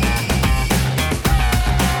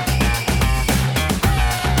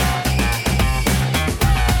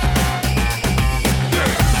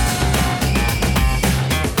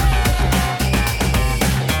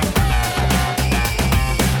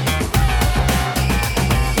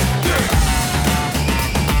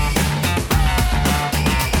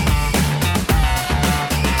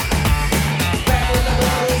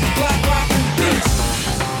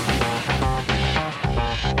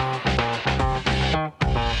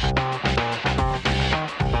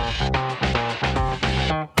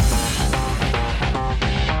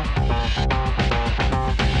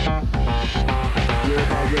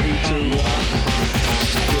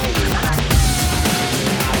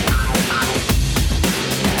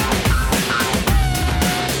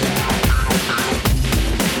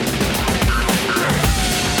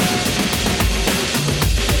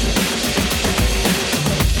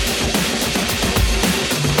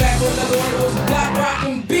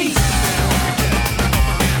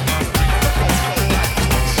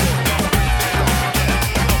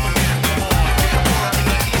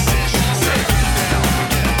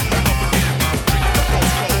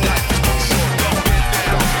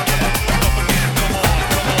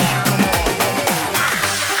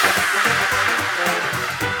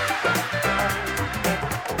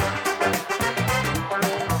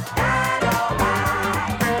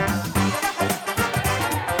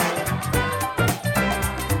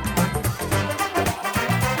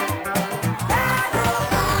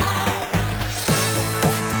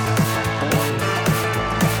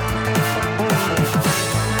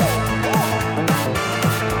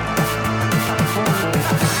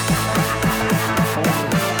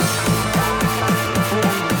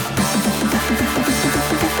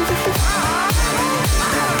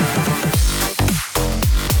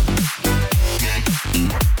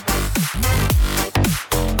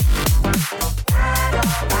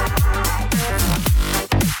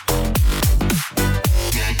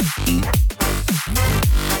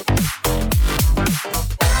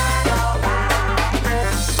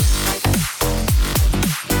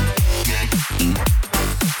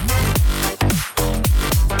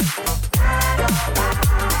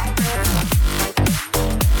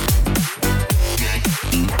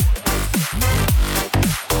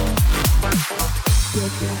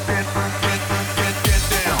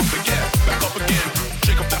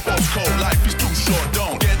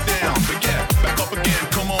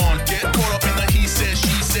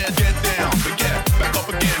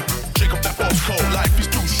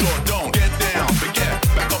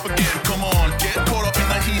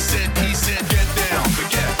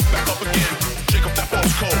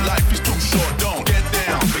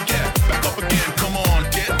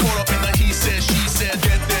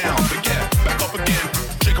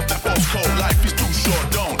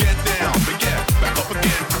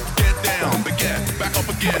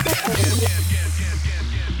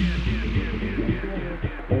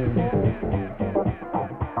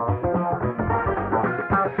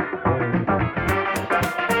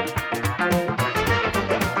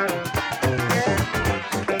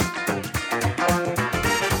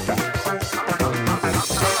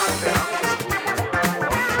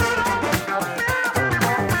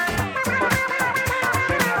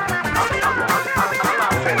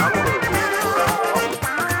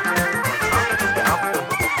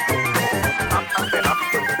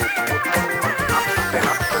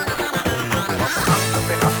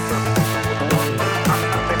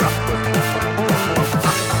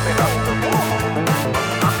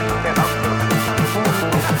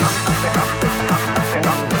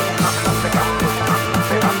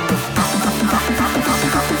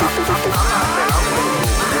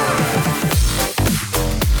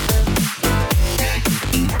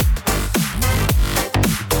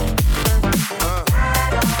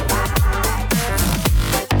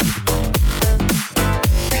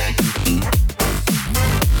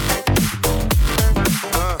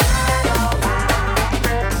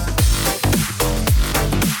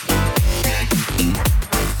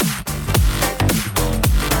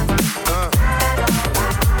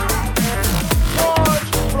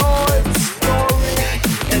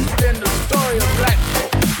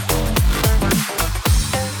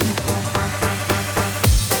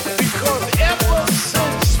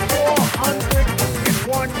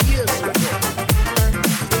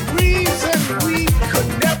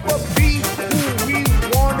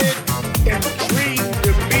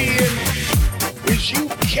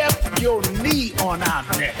 your knee on our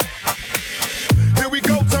neck. Here we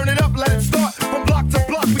go, turn it up, let it start. From block to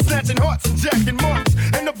block, we snatching hearts and jacking marks.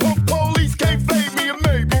 And the punk police can't fade me, and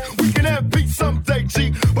maybe we can have peace someday,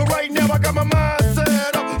 G. But right now I got my mind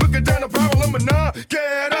set up, looking down the barrel of my 9.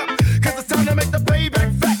 Get up, cause it's time to make the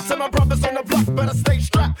payback fat. So my brothers on the block better stay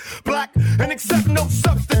strapped, black, and accept no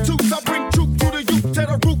substitutes. I bring truth to the youth, to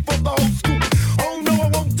the roof of the whole school. Oh no, I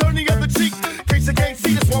won't turn the other cheek. In case you can't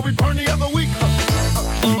see, that's why we burn the other week.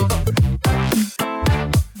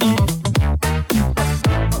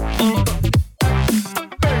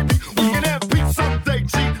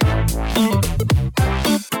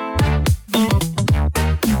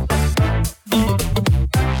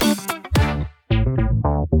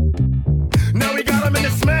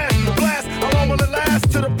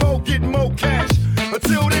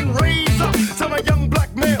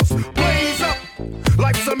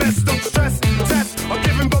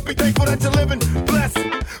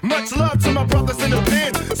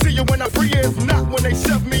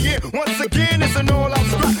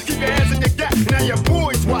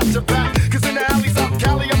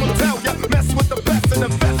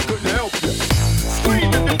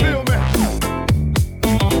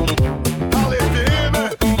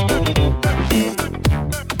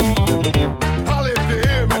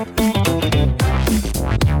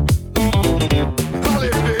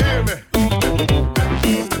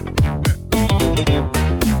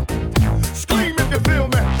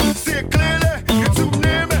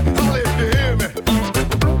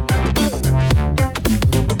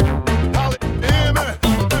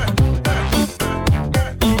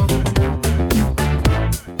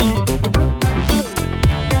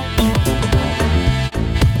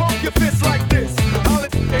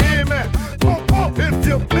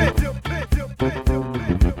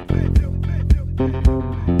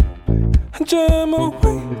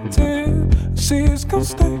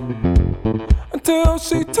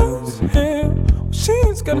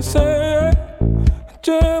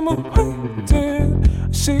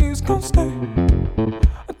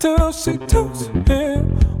 She tells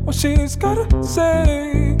him what she's gotta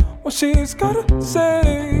say, what she's gotta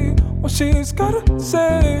say, what she's gotta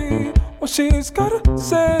say, what she's gotta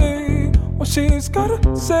say, what she's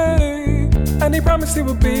gotta say. And he promised he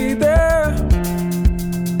would be there.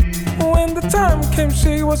 When the time came,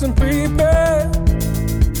 she wasn't prepared.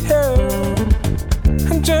 Yeah.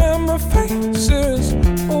 And Gemma faces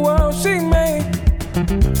while she made.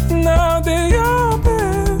 Now the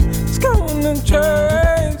open is going to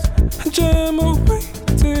chase. Gemma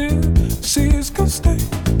waited, she's gonna stay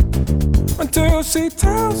until she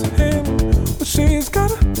tells him what she's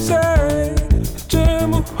gotta say.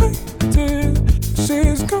 Gemma waited,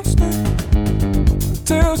 she's gonna stay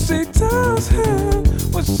until she tells him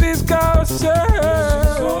what she's gotta say.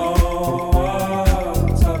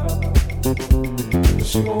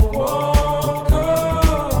 She won't walk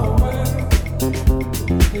away.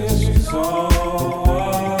 Yeah, she's so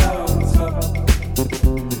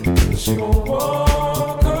she won't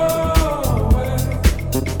walk away.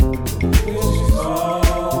 Yeah, she's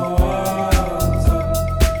always up.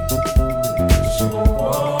 She won't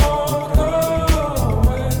walk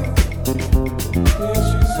away. Yeah,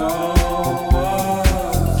 she's always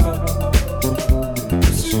up.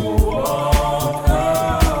 She won't walk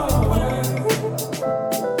away.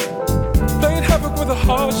 Played havoc with the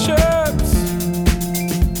hardships.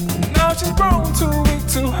 Now she's grown too weak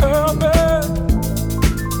to help it.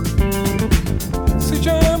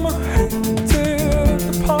 Gemma hated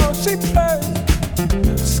the part she played.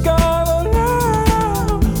 She's gotta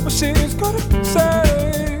learn what she's gonna say.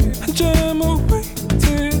 And Gemma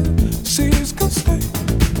waited, she's gonna stay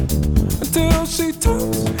until she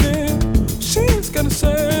tells him she's gonna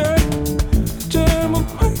say. Gemma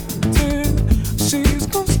waited, she's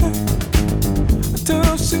gonna stay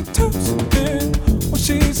until she tells him what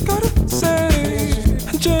she's gotta say.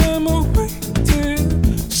 And Gemma waited,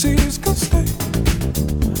 she's gonna stay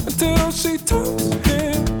until she tells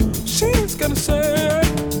him she's gonna say.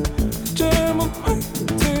 Gemma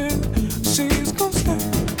waited, she's gonna stay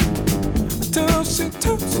until she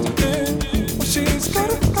tells him what she's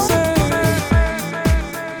gotta say.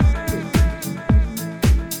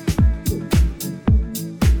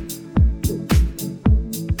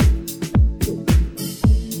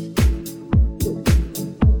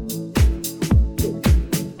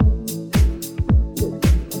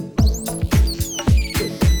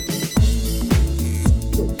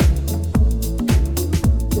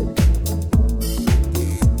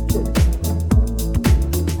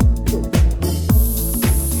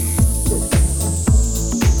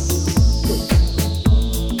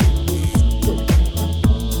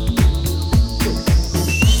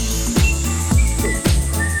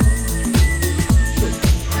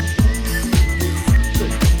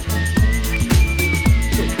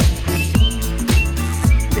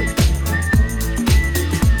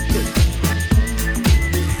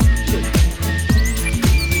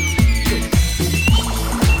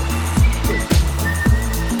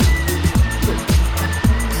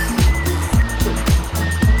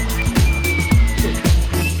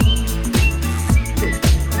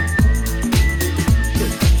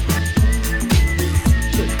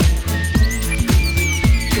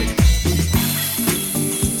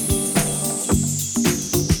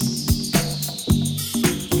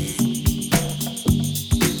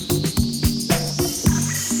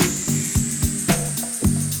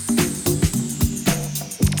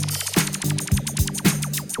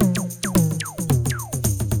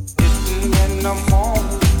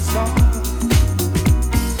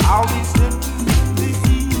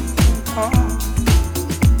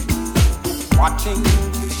 watching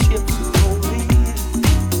the ships roll in.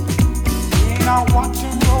 And I watch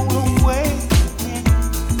them roll away.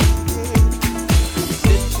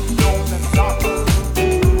 Sitting on the dock of the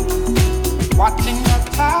bay, watching the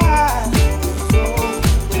tide roll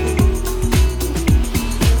away.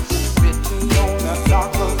 Sitting on the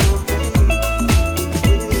dock of the bay,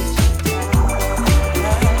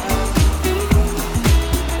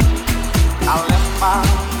 I left my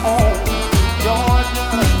home in Georgia,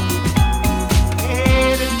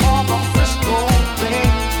 headed for the Frisco Bay.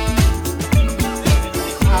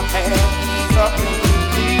 I've had nothing to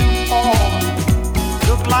live for.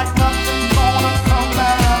 Look like nothing's gonna come my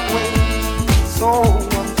way. So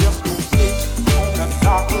I'm just gonna sit on the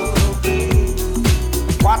dock of the bay,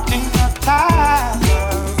 watching the tide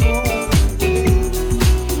roll away.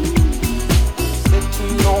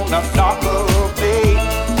 Sitting on the dock of the bay,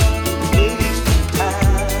 wasting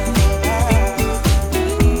time.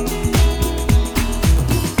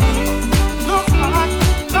 Look like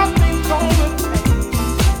nothing's gonna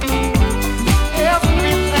change.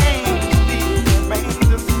 Everything still remains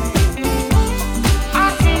the same. I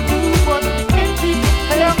can't do what people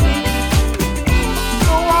tell me to do,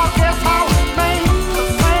 so I guess I'll remain the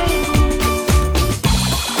same.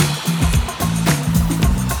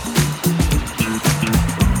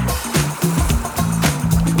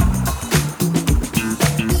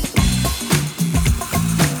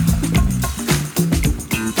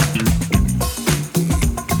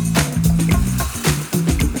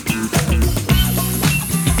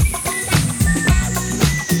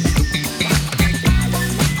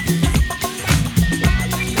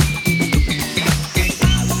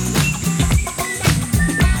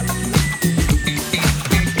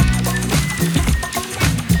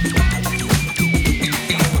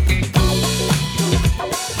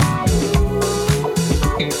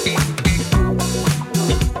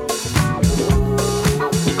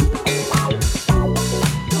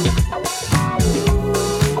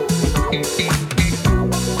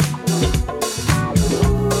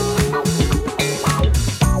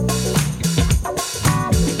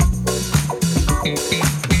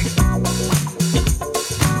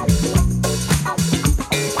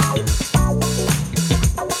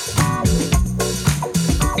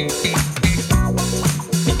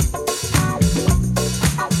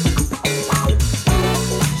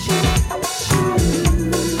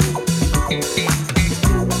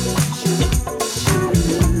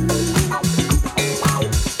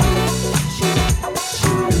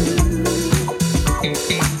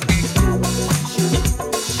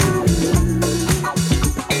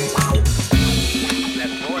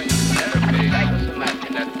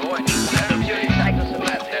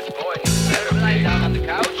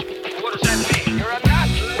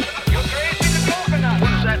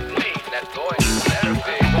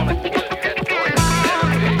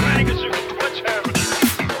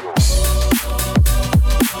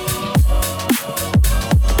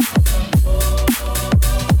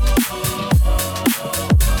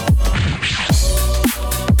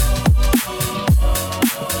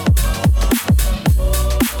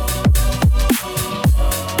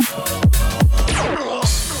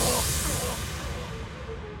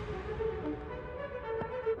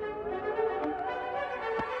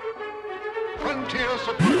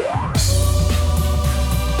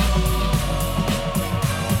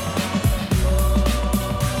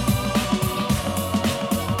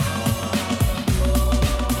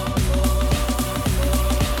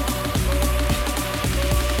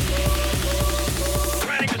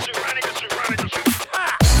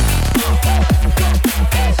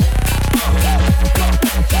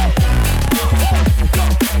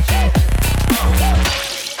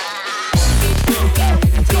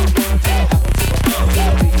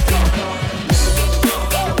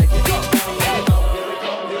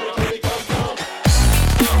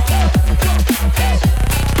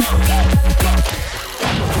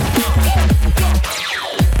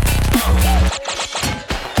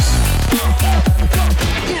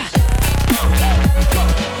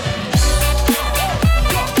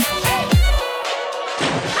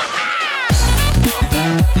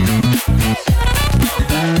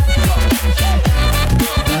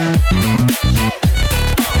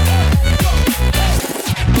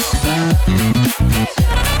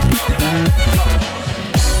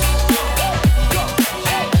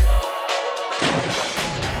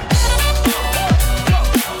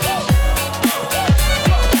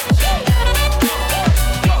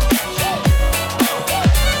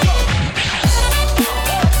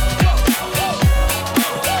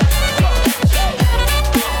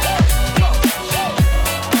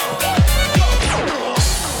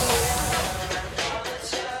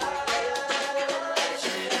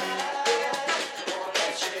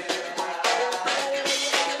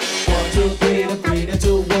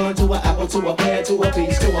 to a pair, to a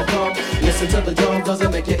piece, to a drum. Listen to the drum, does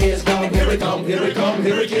it make your ears numb? Here it come, here it come,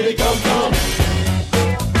 here it come, come.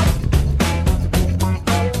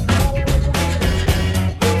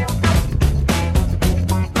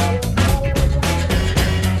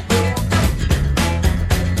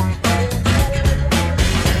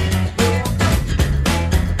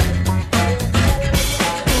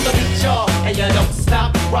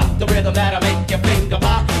 The rhythm that'll make your finger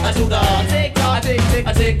pop. To the tick-tock,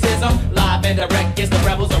 tick-tick-a-tick-tism. Live and direct, it's the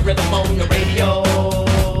rebels of rhythm on your radio.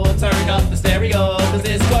 Turn up the stereo, cause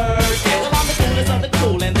it's working. Well, I'm the coolest of the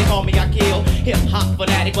cool, and they call me Akil. Hip-hop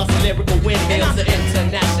fanatic, bustin' lyrical windmills. The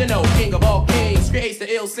international king of all kings. Creates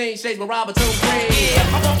the ill scene, shades with Robert Toon Green.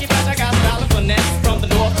 Yeah, I'm funky fresh, I got style and finesse. From the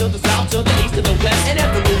north to the south, to the east to the west. And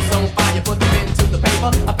every root's on fire, put them into the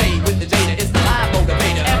paper. I fade with the Jada, it's the live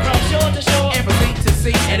motivator. And from shore to shore, every beat to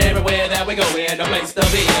see. And everywhere that we go, we in a place to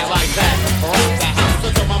be. And like that, rock the house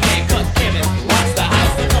until my man Cut Kimmin. Rocks the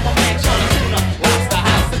house until my man Charlie Tuna. Rocks the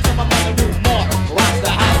house until my mother Ruth Moore. Rocks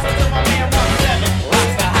the house until my man 17.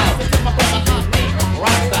 Rocks the house until my brother Hot Me.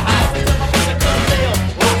 Rocks the house until my brother Cub Bill.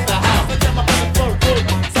 Rocks the house until my brother Fur Wood.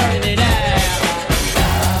 Turning it out.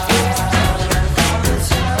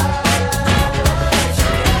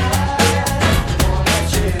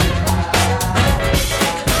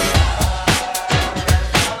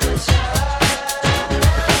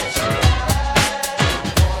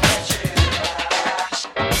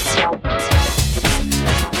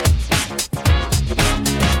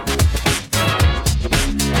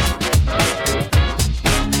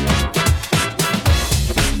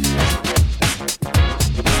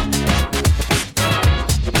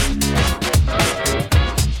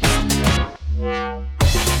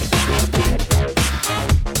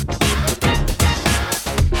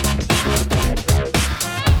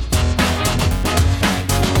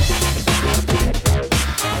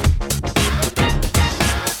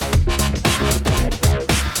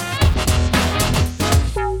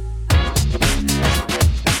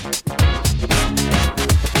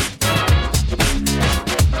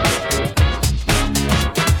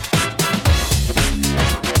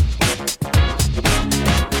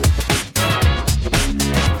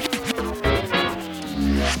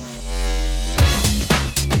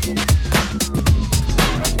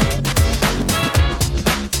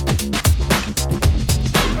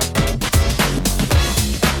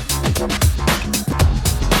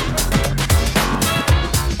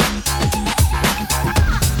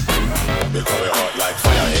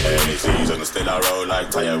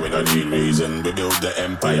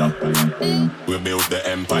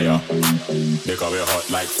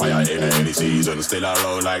 Still a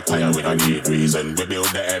roll like fire, we don't need reason. We build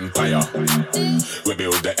the empire. We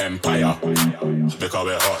build the empire. Because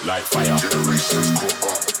we're hot like fire. Generations go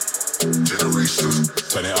up. Generations.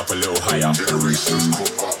 Turn it up a little higher. Generations go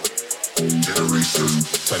up.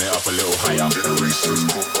 Generations. Turn it up a little higher. Generations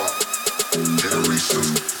go up. Generations.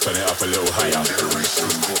 Turn it up a little higher.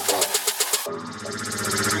 Generations go up.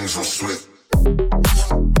 Things will swift.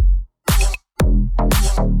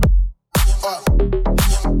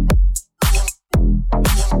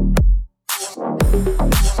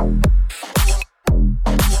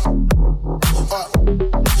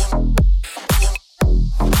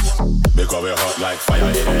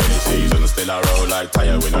 Like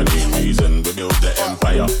tire, we don't need reason. We build the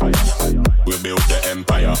empire. We build the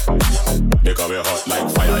empire. Because we're hot like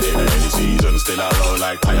fire in any season. Still a roll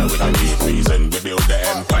like tire, we don't need reason. We build the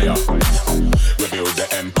empire. We build the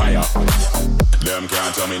empire. Them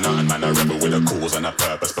can't tell me nothing, man. A rebel with a cause and a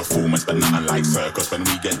purpose. Performance, but nothing like circus. When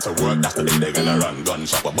we get to work, that's the day they're gonna run.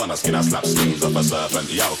 Gunshot, a bonus, skin, I slap sleeves of a serpent.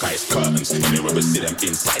 Yowkai's curtains. Anywhere we see them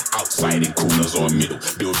inside, outside, in corners or middle.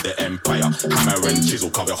 Build the empire. Hammer and chisel,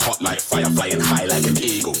 cover hot like fire. Flying high like an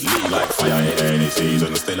eagle. Lead like fire in any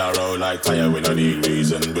season. Still a roll like tire, we don't need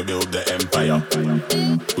reason. We build the empire.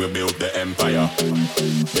 We build the empire.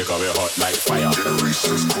 Because we're hot like fire.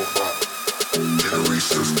 Generations go up.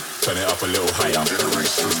 Generations. Turn it up a little higher.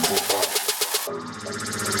 Generations go up.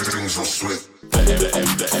 Things will swift. The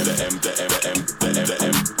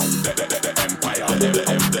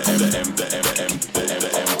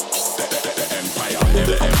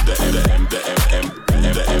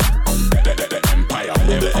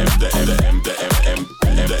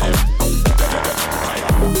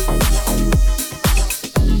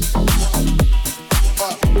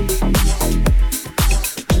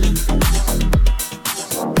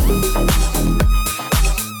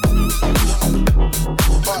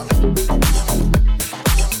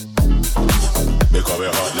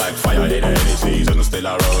Still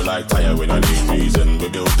I roll like tire, we don't need reason. We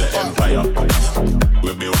build the empire.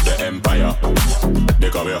 We built the empire.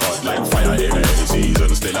 Because we're hot like fire in any season.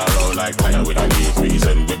 Still around like fire with a deep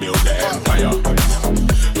reason. We built the empire.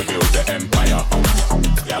 We built the empire.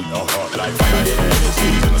 Yeah, we're hot like fire in any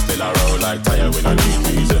season. Still around like fire with a deep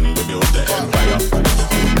reason. We built the empire.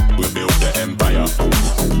 We built the empire.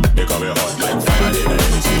 Because we're hot like fire in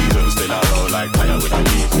any season. Still around like fire with a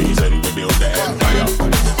deep reason. We built the empire.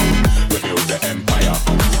 We built the empire.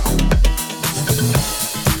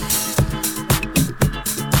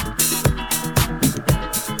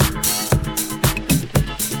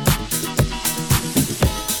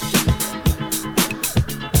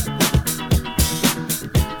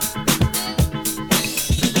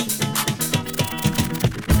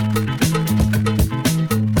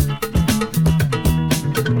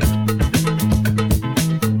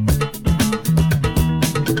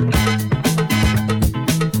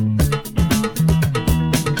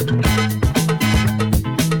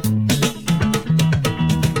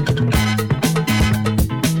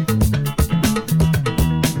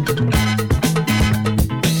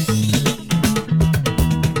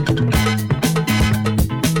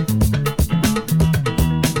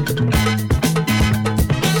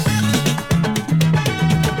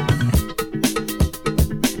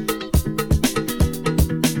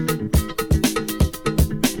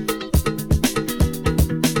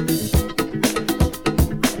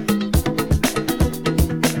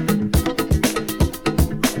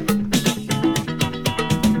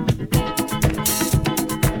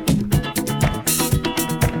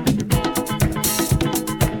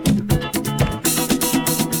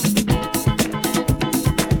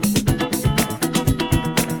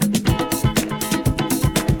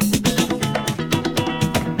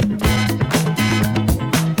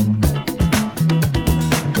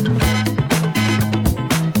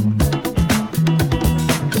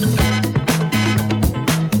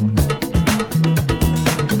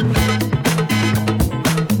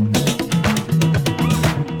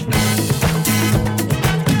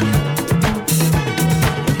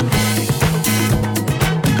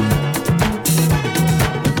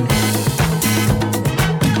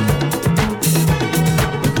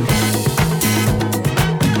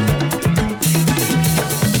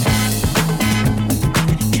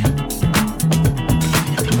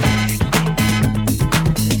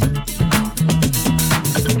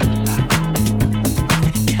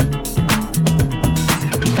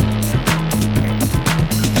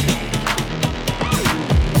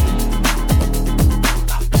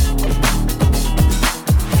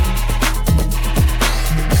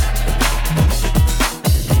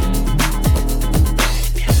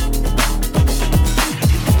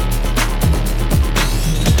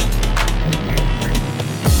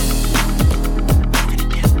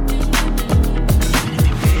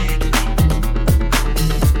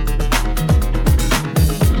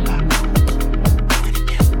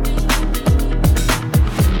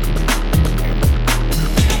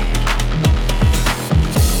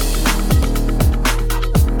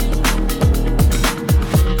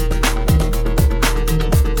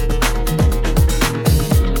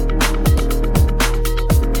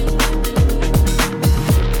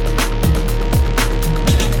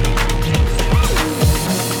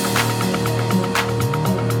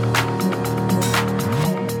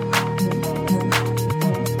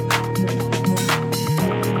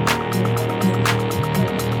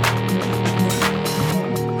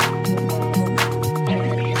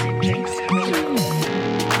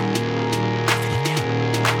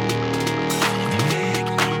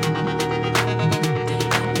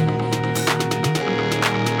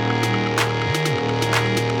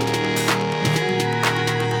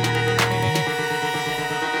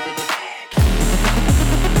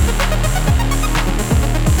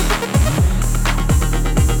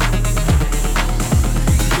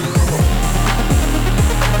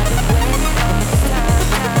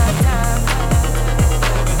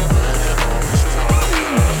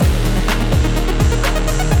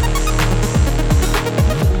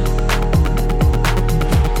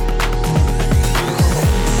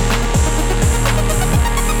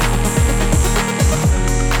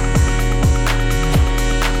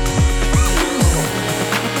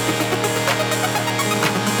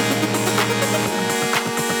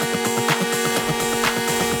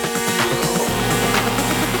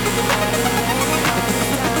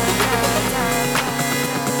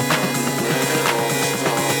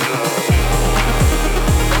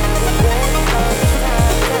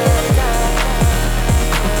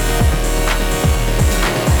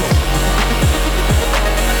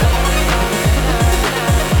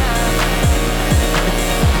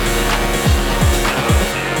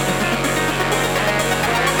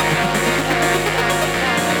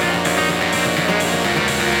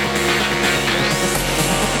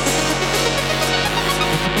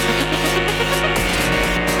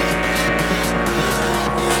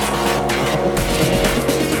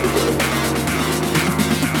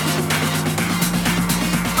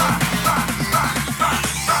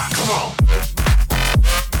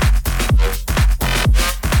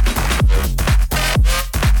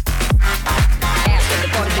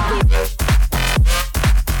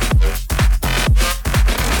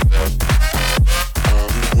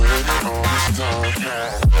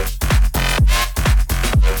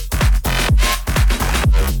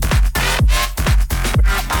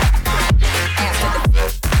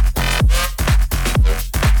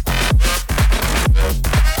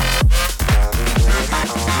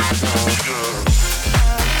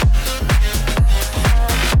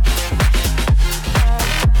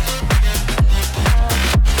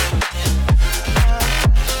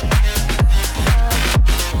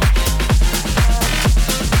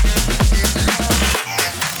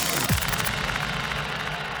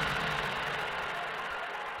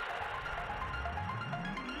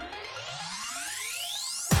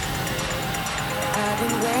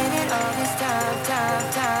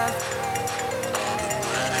 time.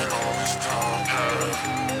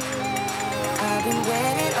 I've been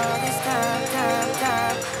waiting all this time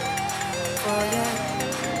for you.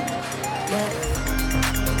 Yeah.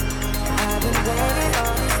 I've been waiting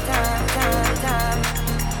all this time.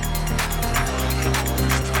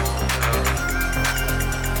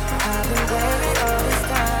 I've been waiting all this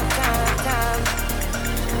time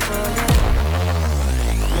for you.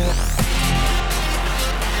 Yeah.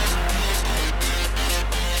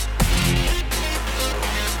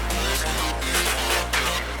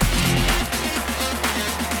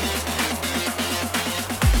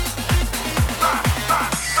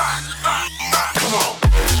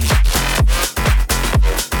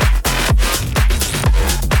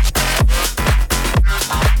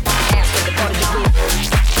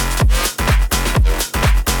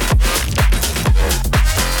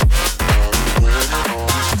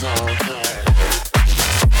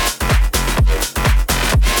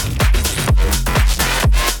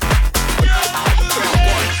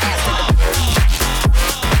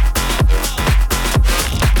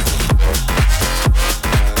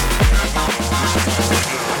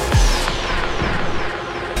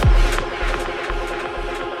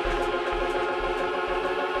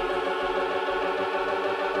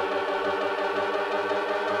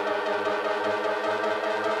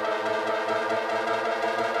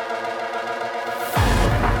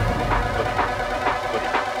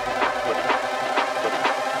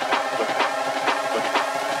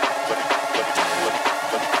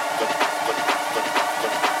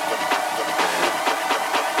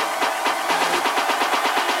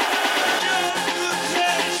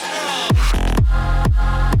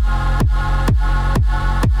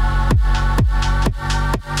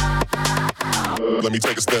 Let me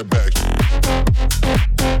take a step back.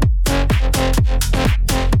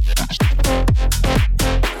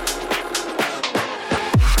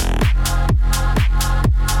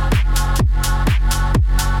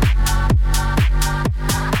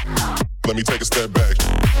 Let me take a step back.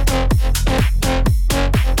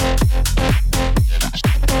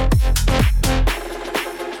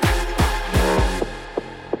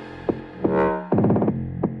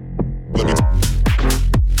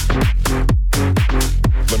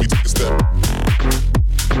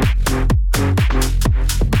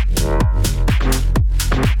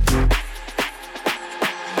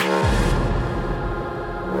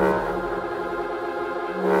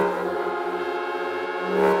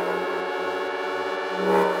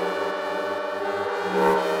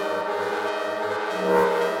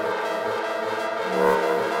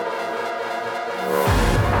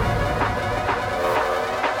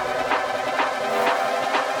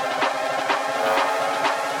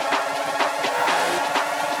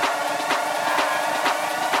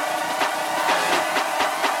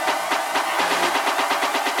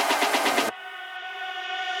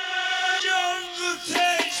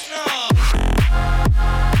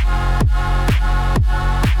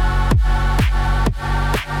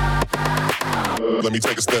 Let me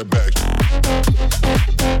take a step back.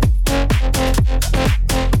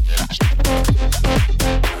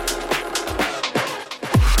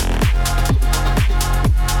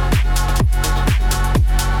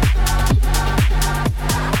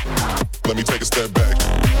 Let me take a step back.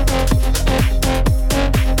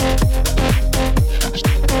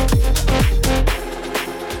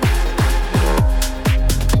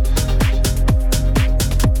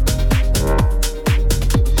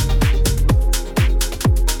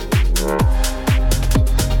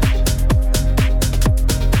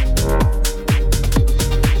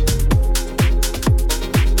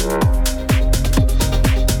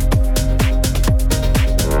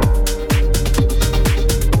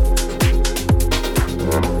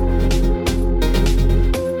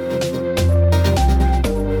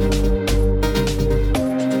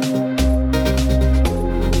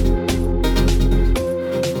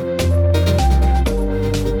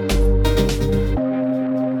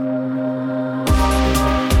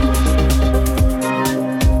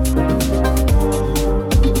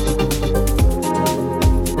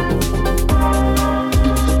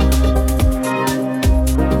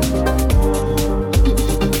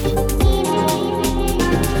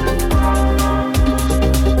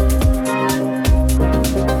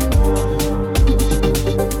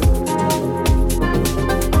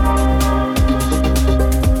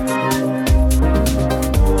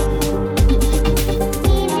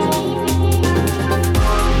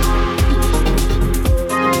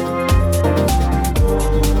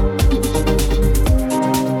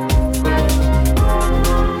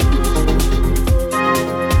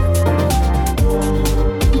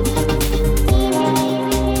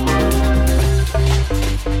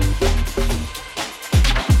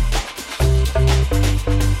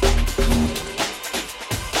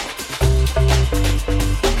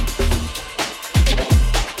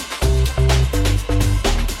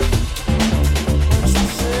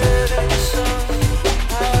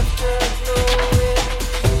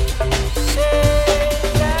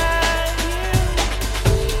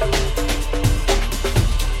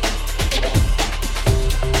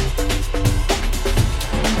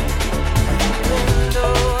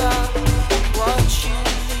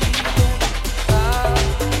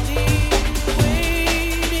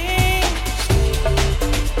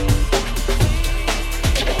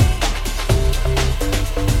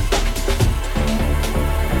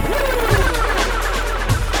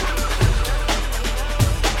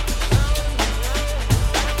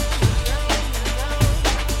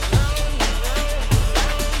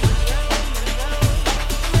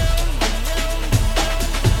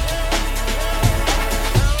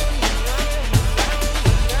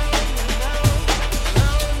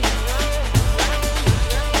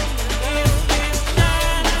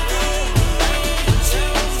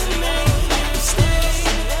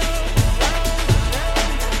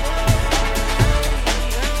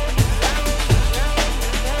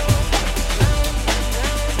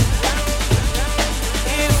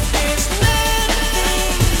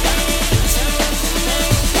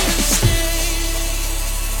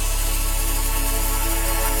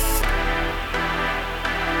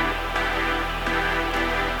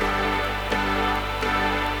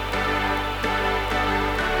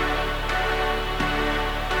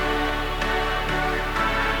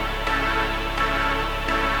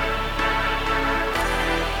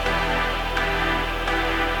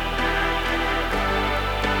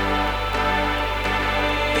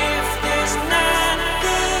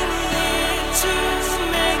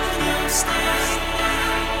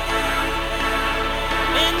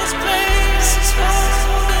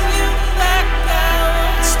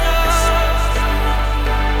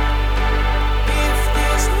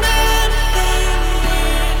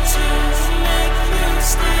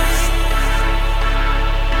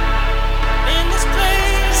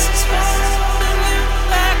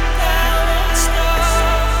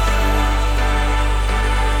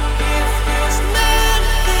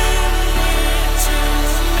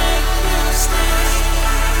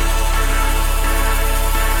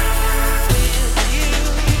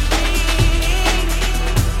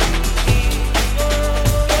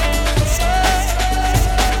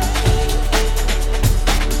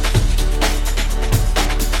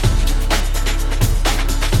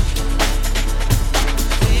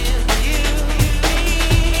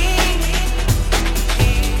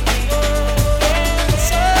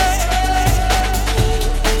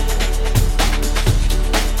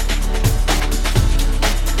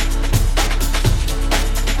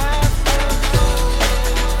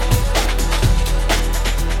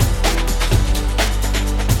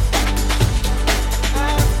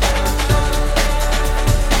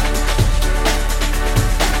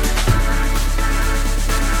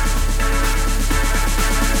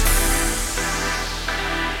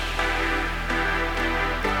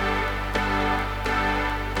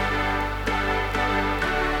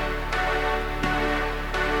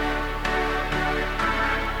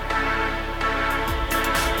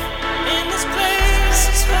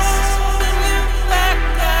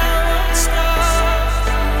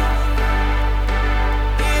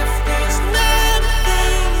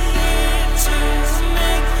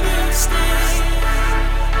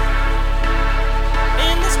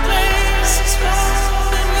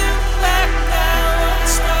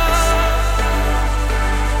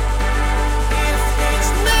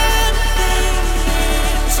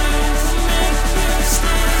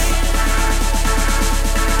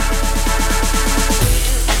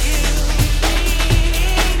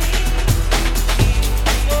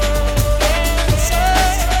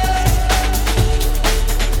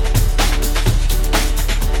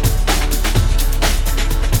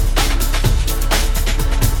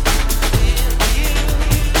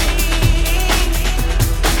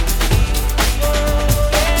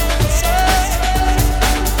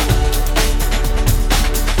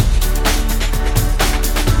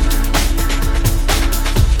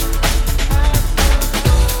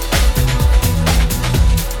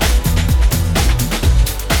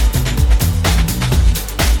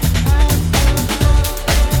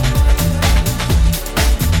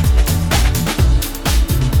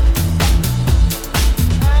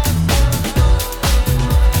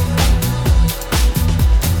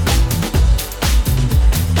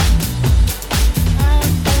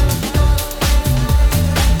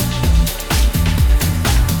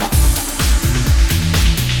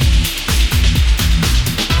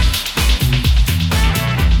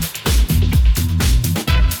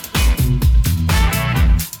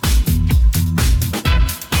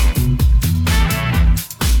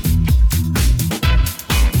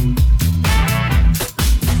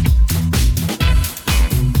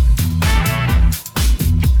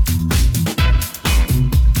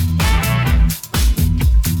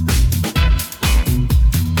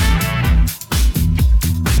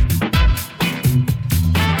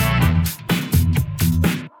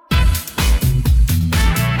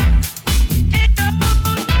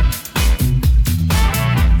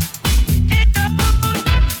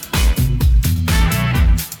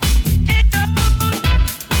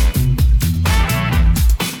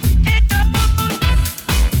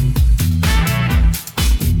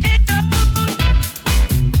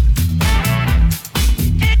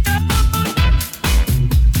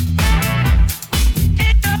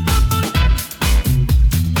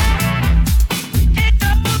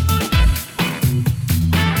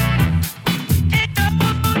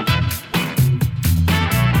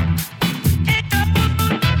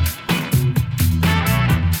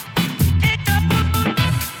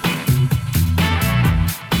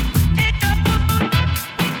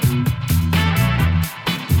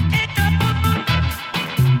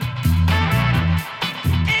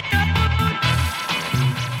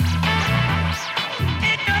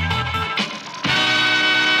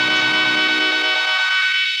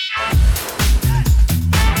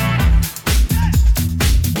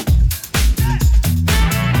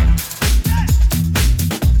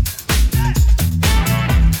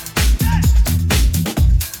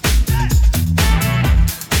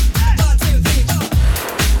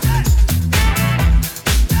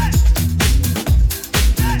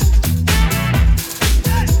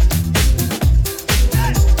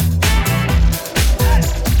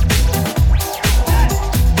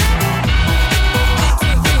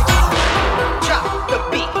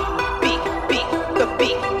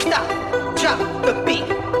 stop, drop the beat,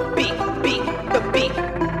 beat, beat, the beat,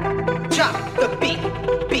 drop the beat,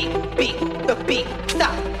 beat, beat, the beat,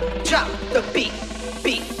 stop, drop the beat,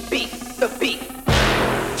 beat, beat, the beat,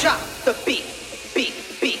 drop the beat, beat,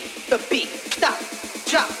 beat, the beat, stop,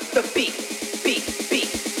 drop the beat, beat, beat,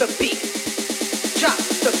 the beat, drop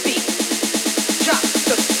the beat, drop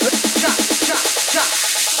the drop, drop, drop.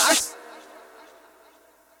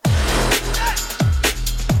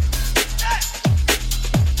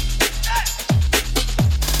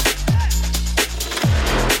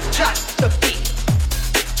 Drop the beat.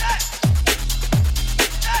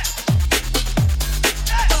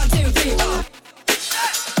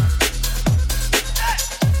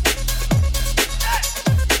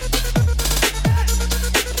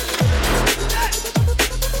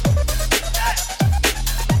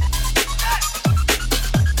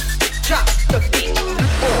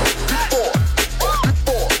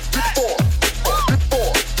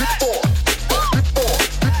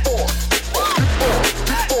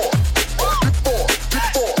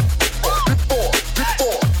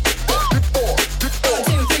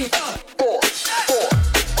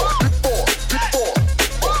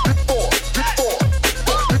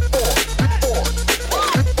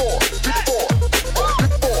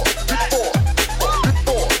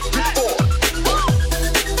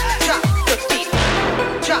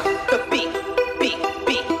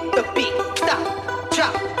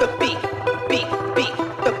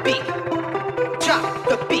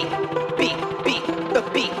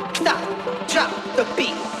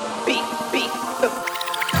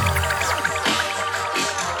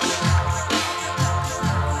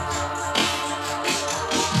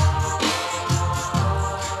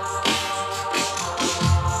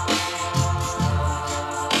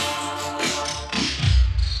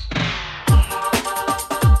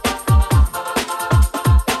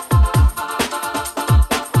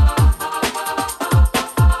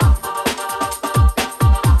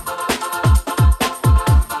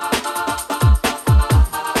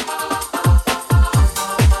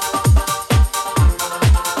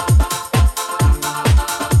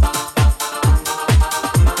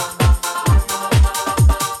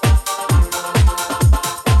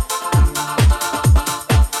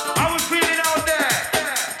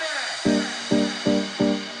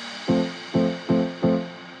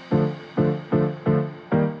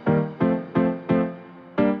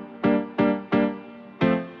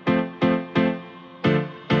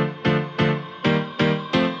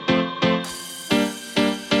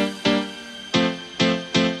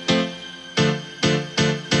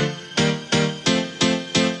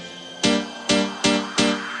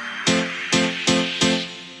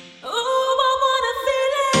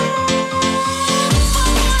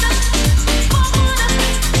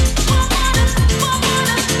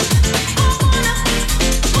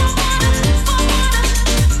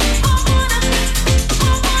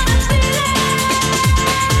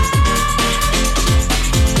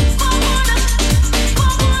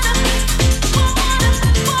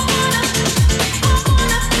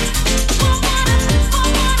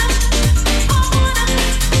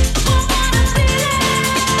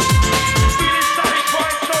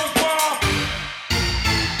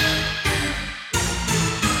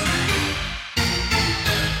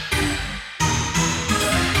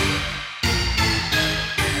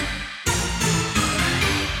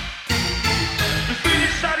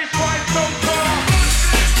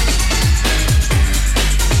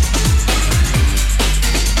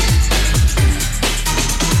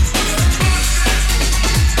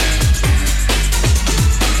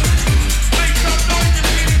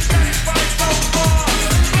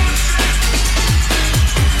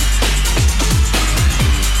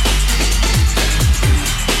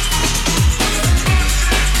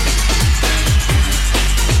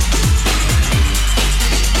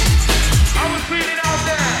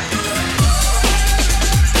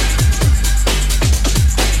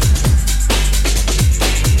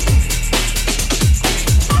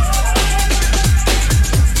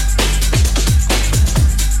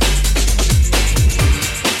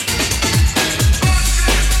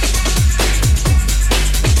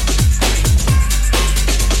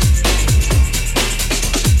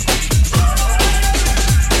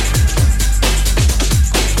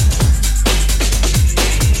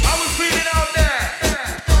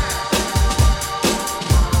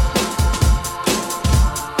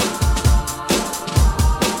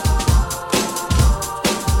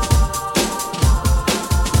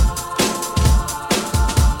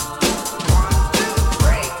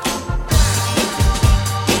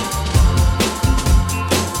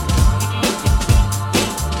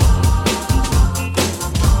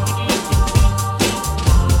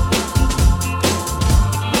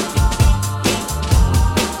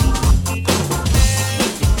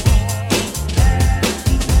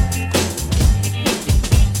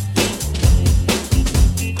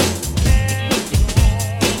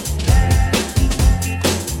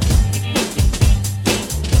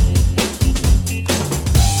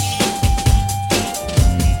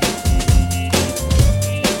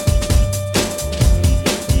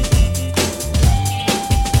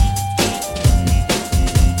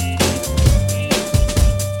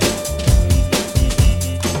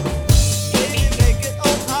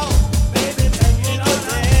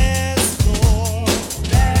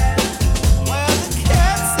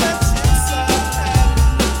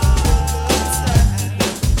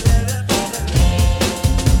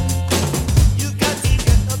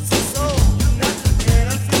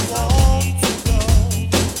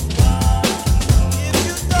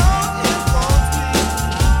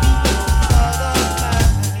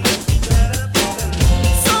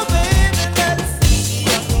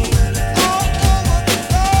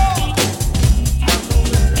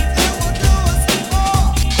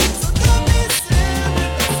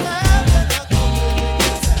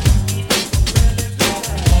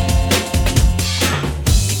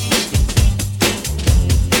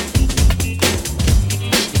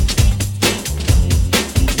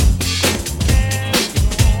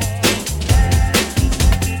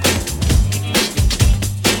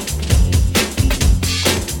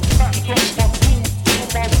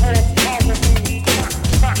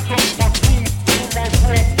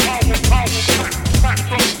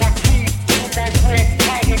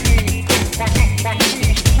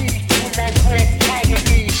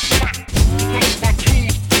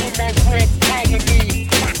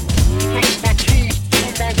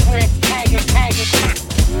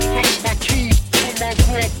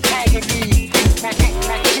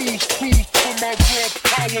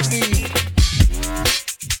 colony.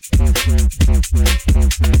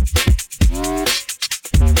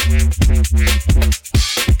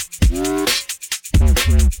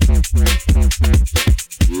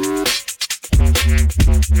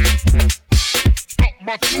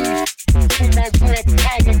 My keys for my world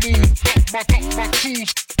colony. My keys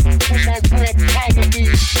for my world colony.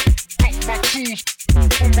 My keys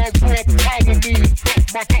for my world colony.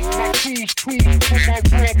 My keys for my world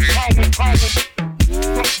colony.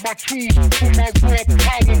 My keys for my world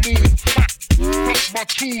colony.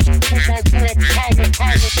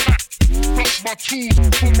 My keys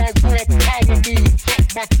for my world colony.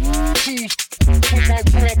 My keys for my world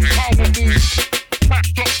colony. My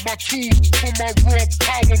keys for my world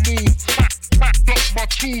colony. My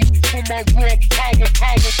keys for my world colony.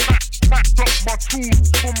 My keys for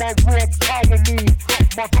my world colony. My keys for my world colony.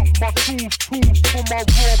 My keys for my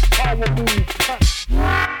world colony.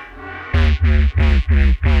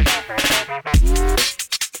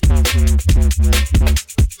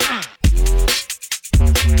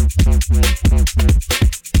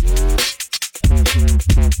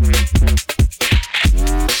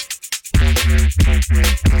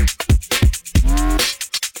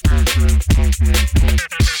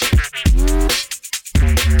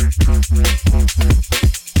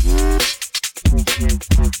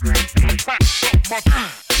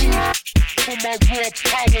 For my world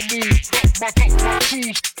colony, my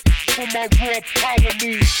keys for my world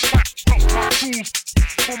colony, my keys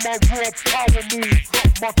for my world colony,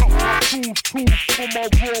 my keys for my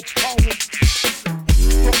world colony,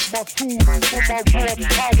 my keys for my world colony, my keys for my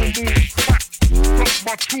world colony,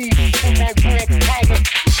 my keys for my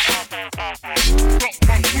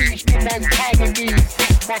colony,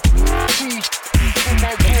 my keys for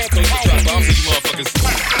my world colony,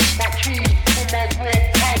 my keys for my world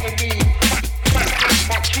colony. My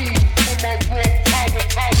keys for my world colony. My keys for my world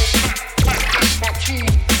colony. My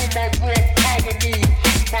keys for my world colony.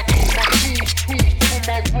 My keys for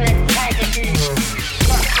my world colony.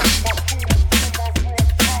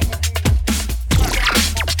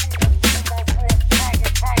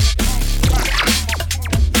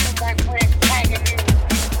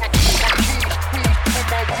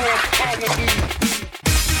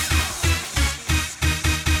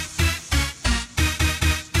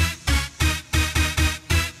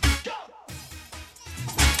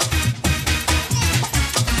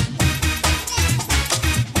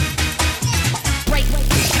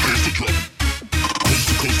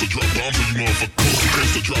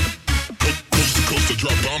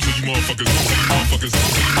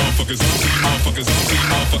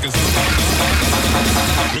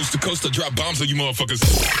 Coast to coast, I drop bombs on you motherfuckers.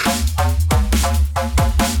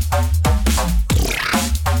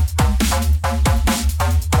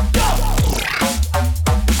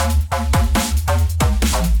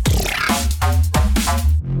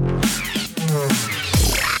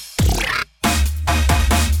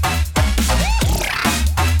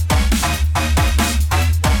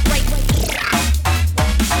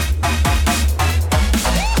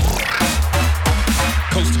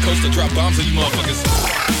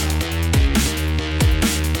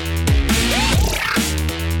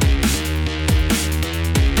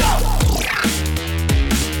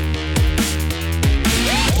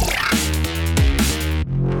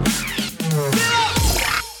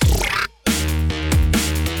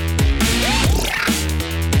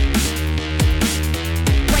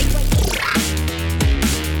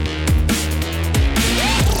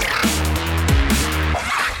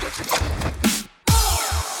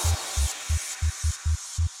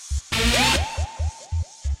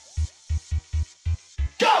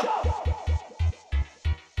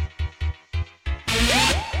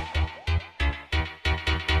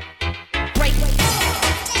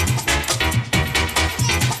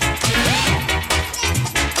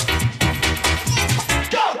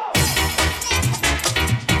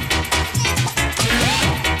 to coast, I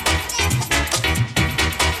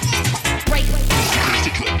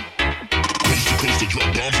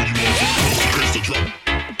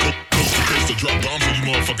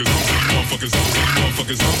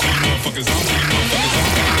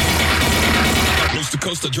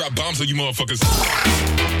drop bombs on you motherfuckers.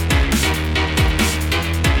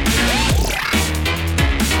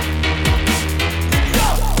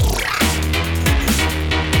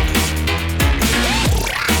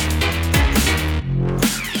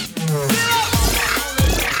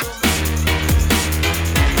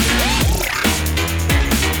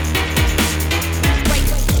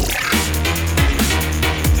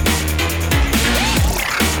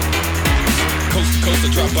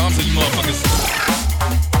 Drop bombs on you motherfuckers.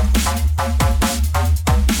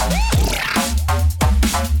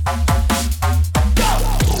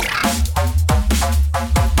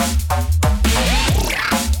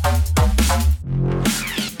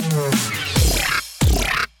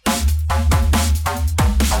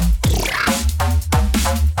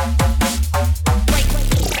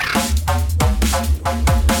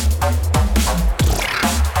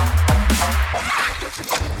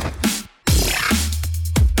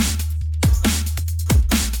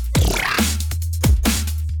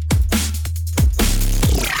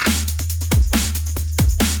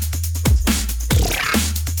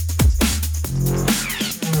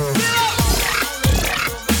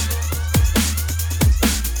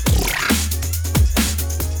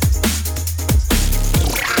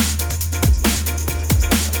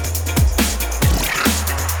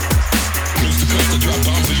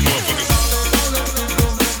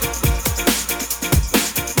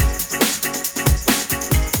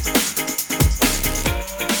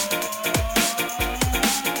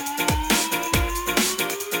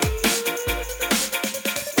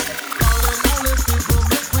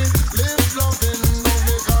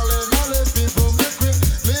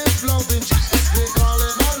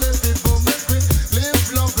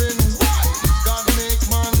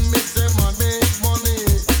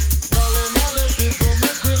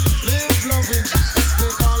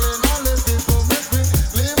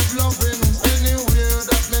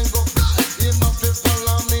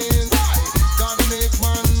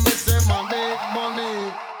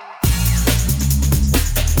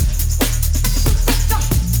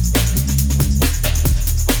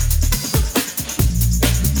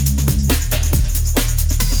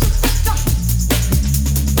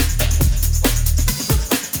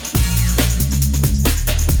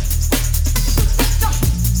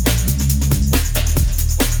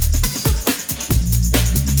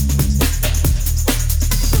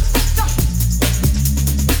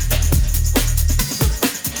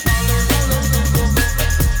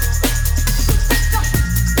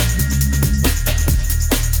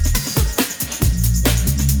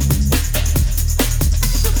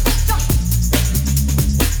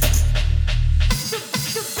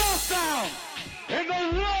 sound in the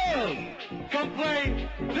world can play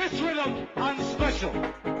this rhythm on special.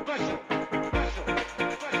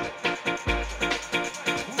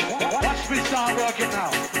 Watch me start working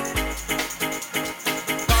now.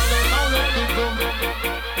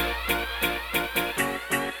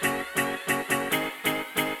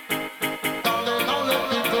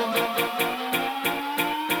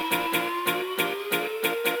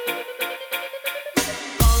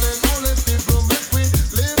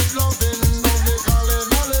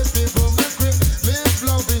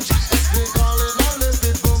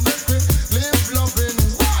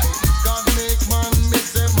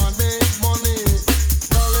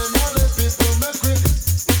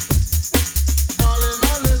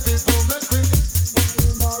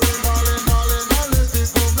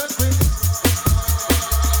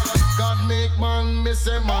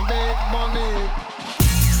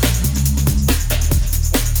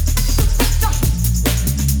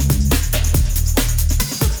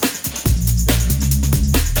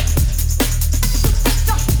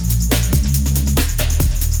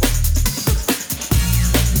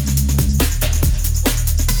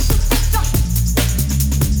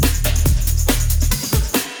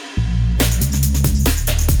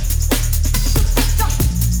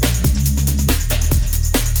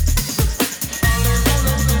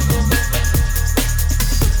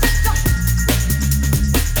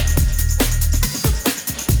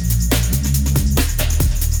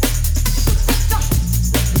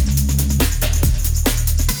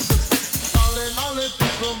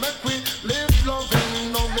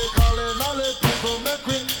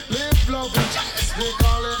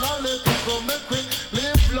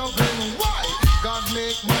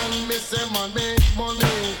 Make man, miss him and make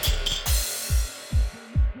money.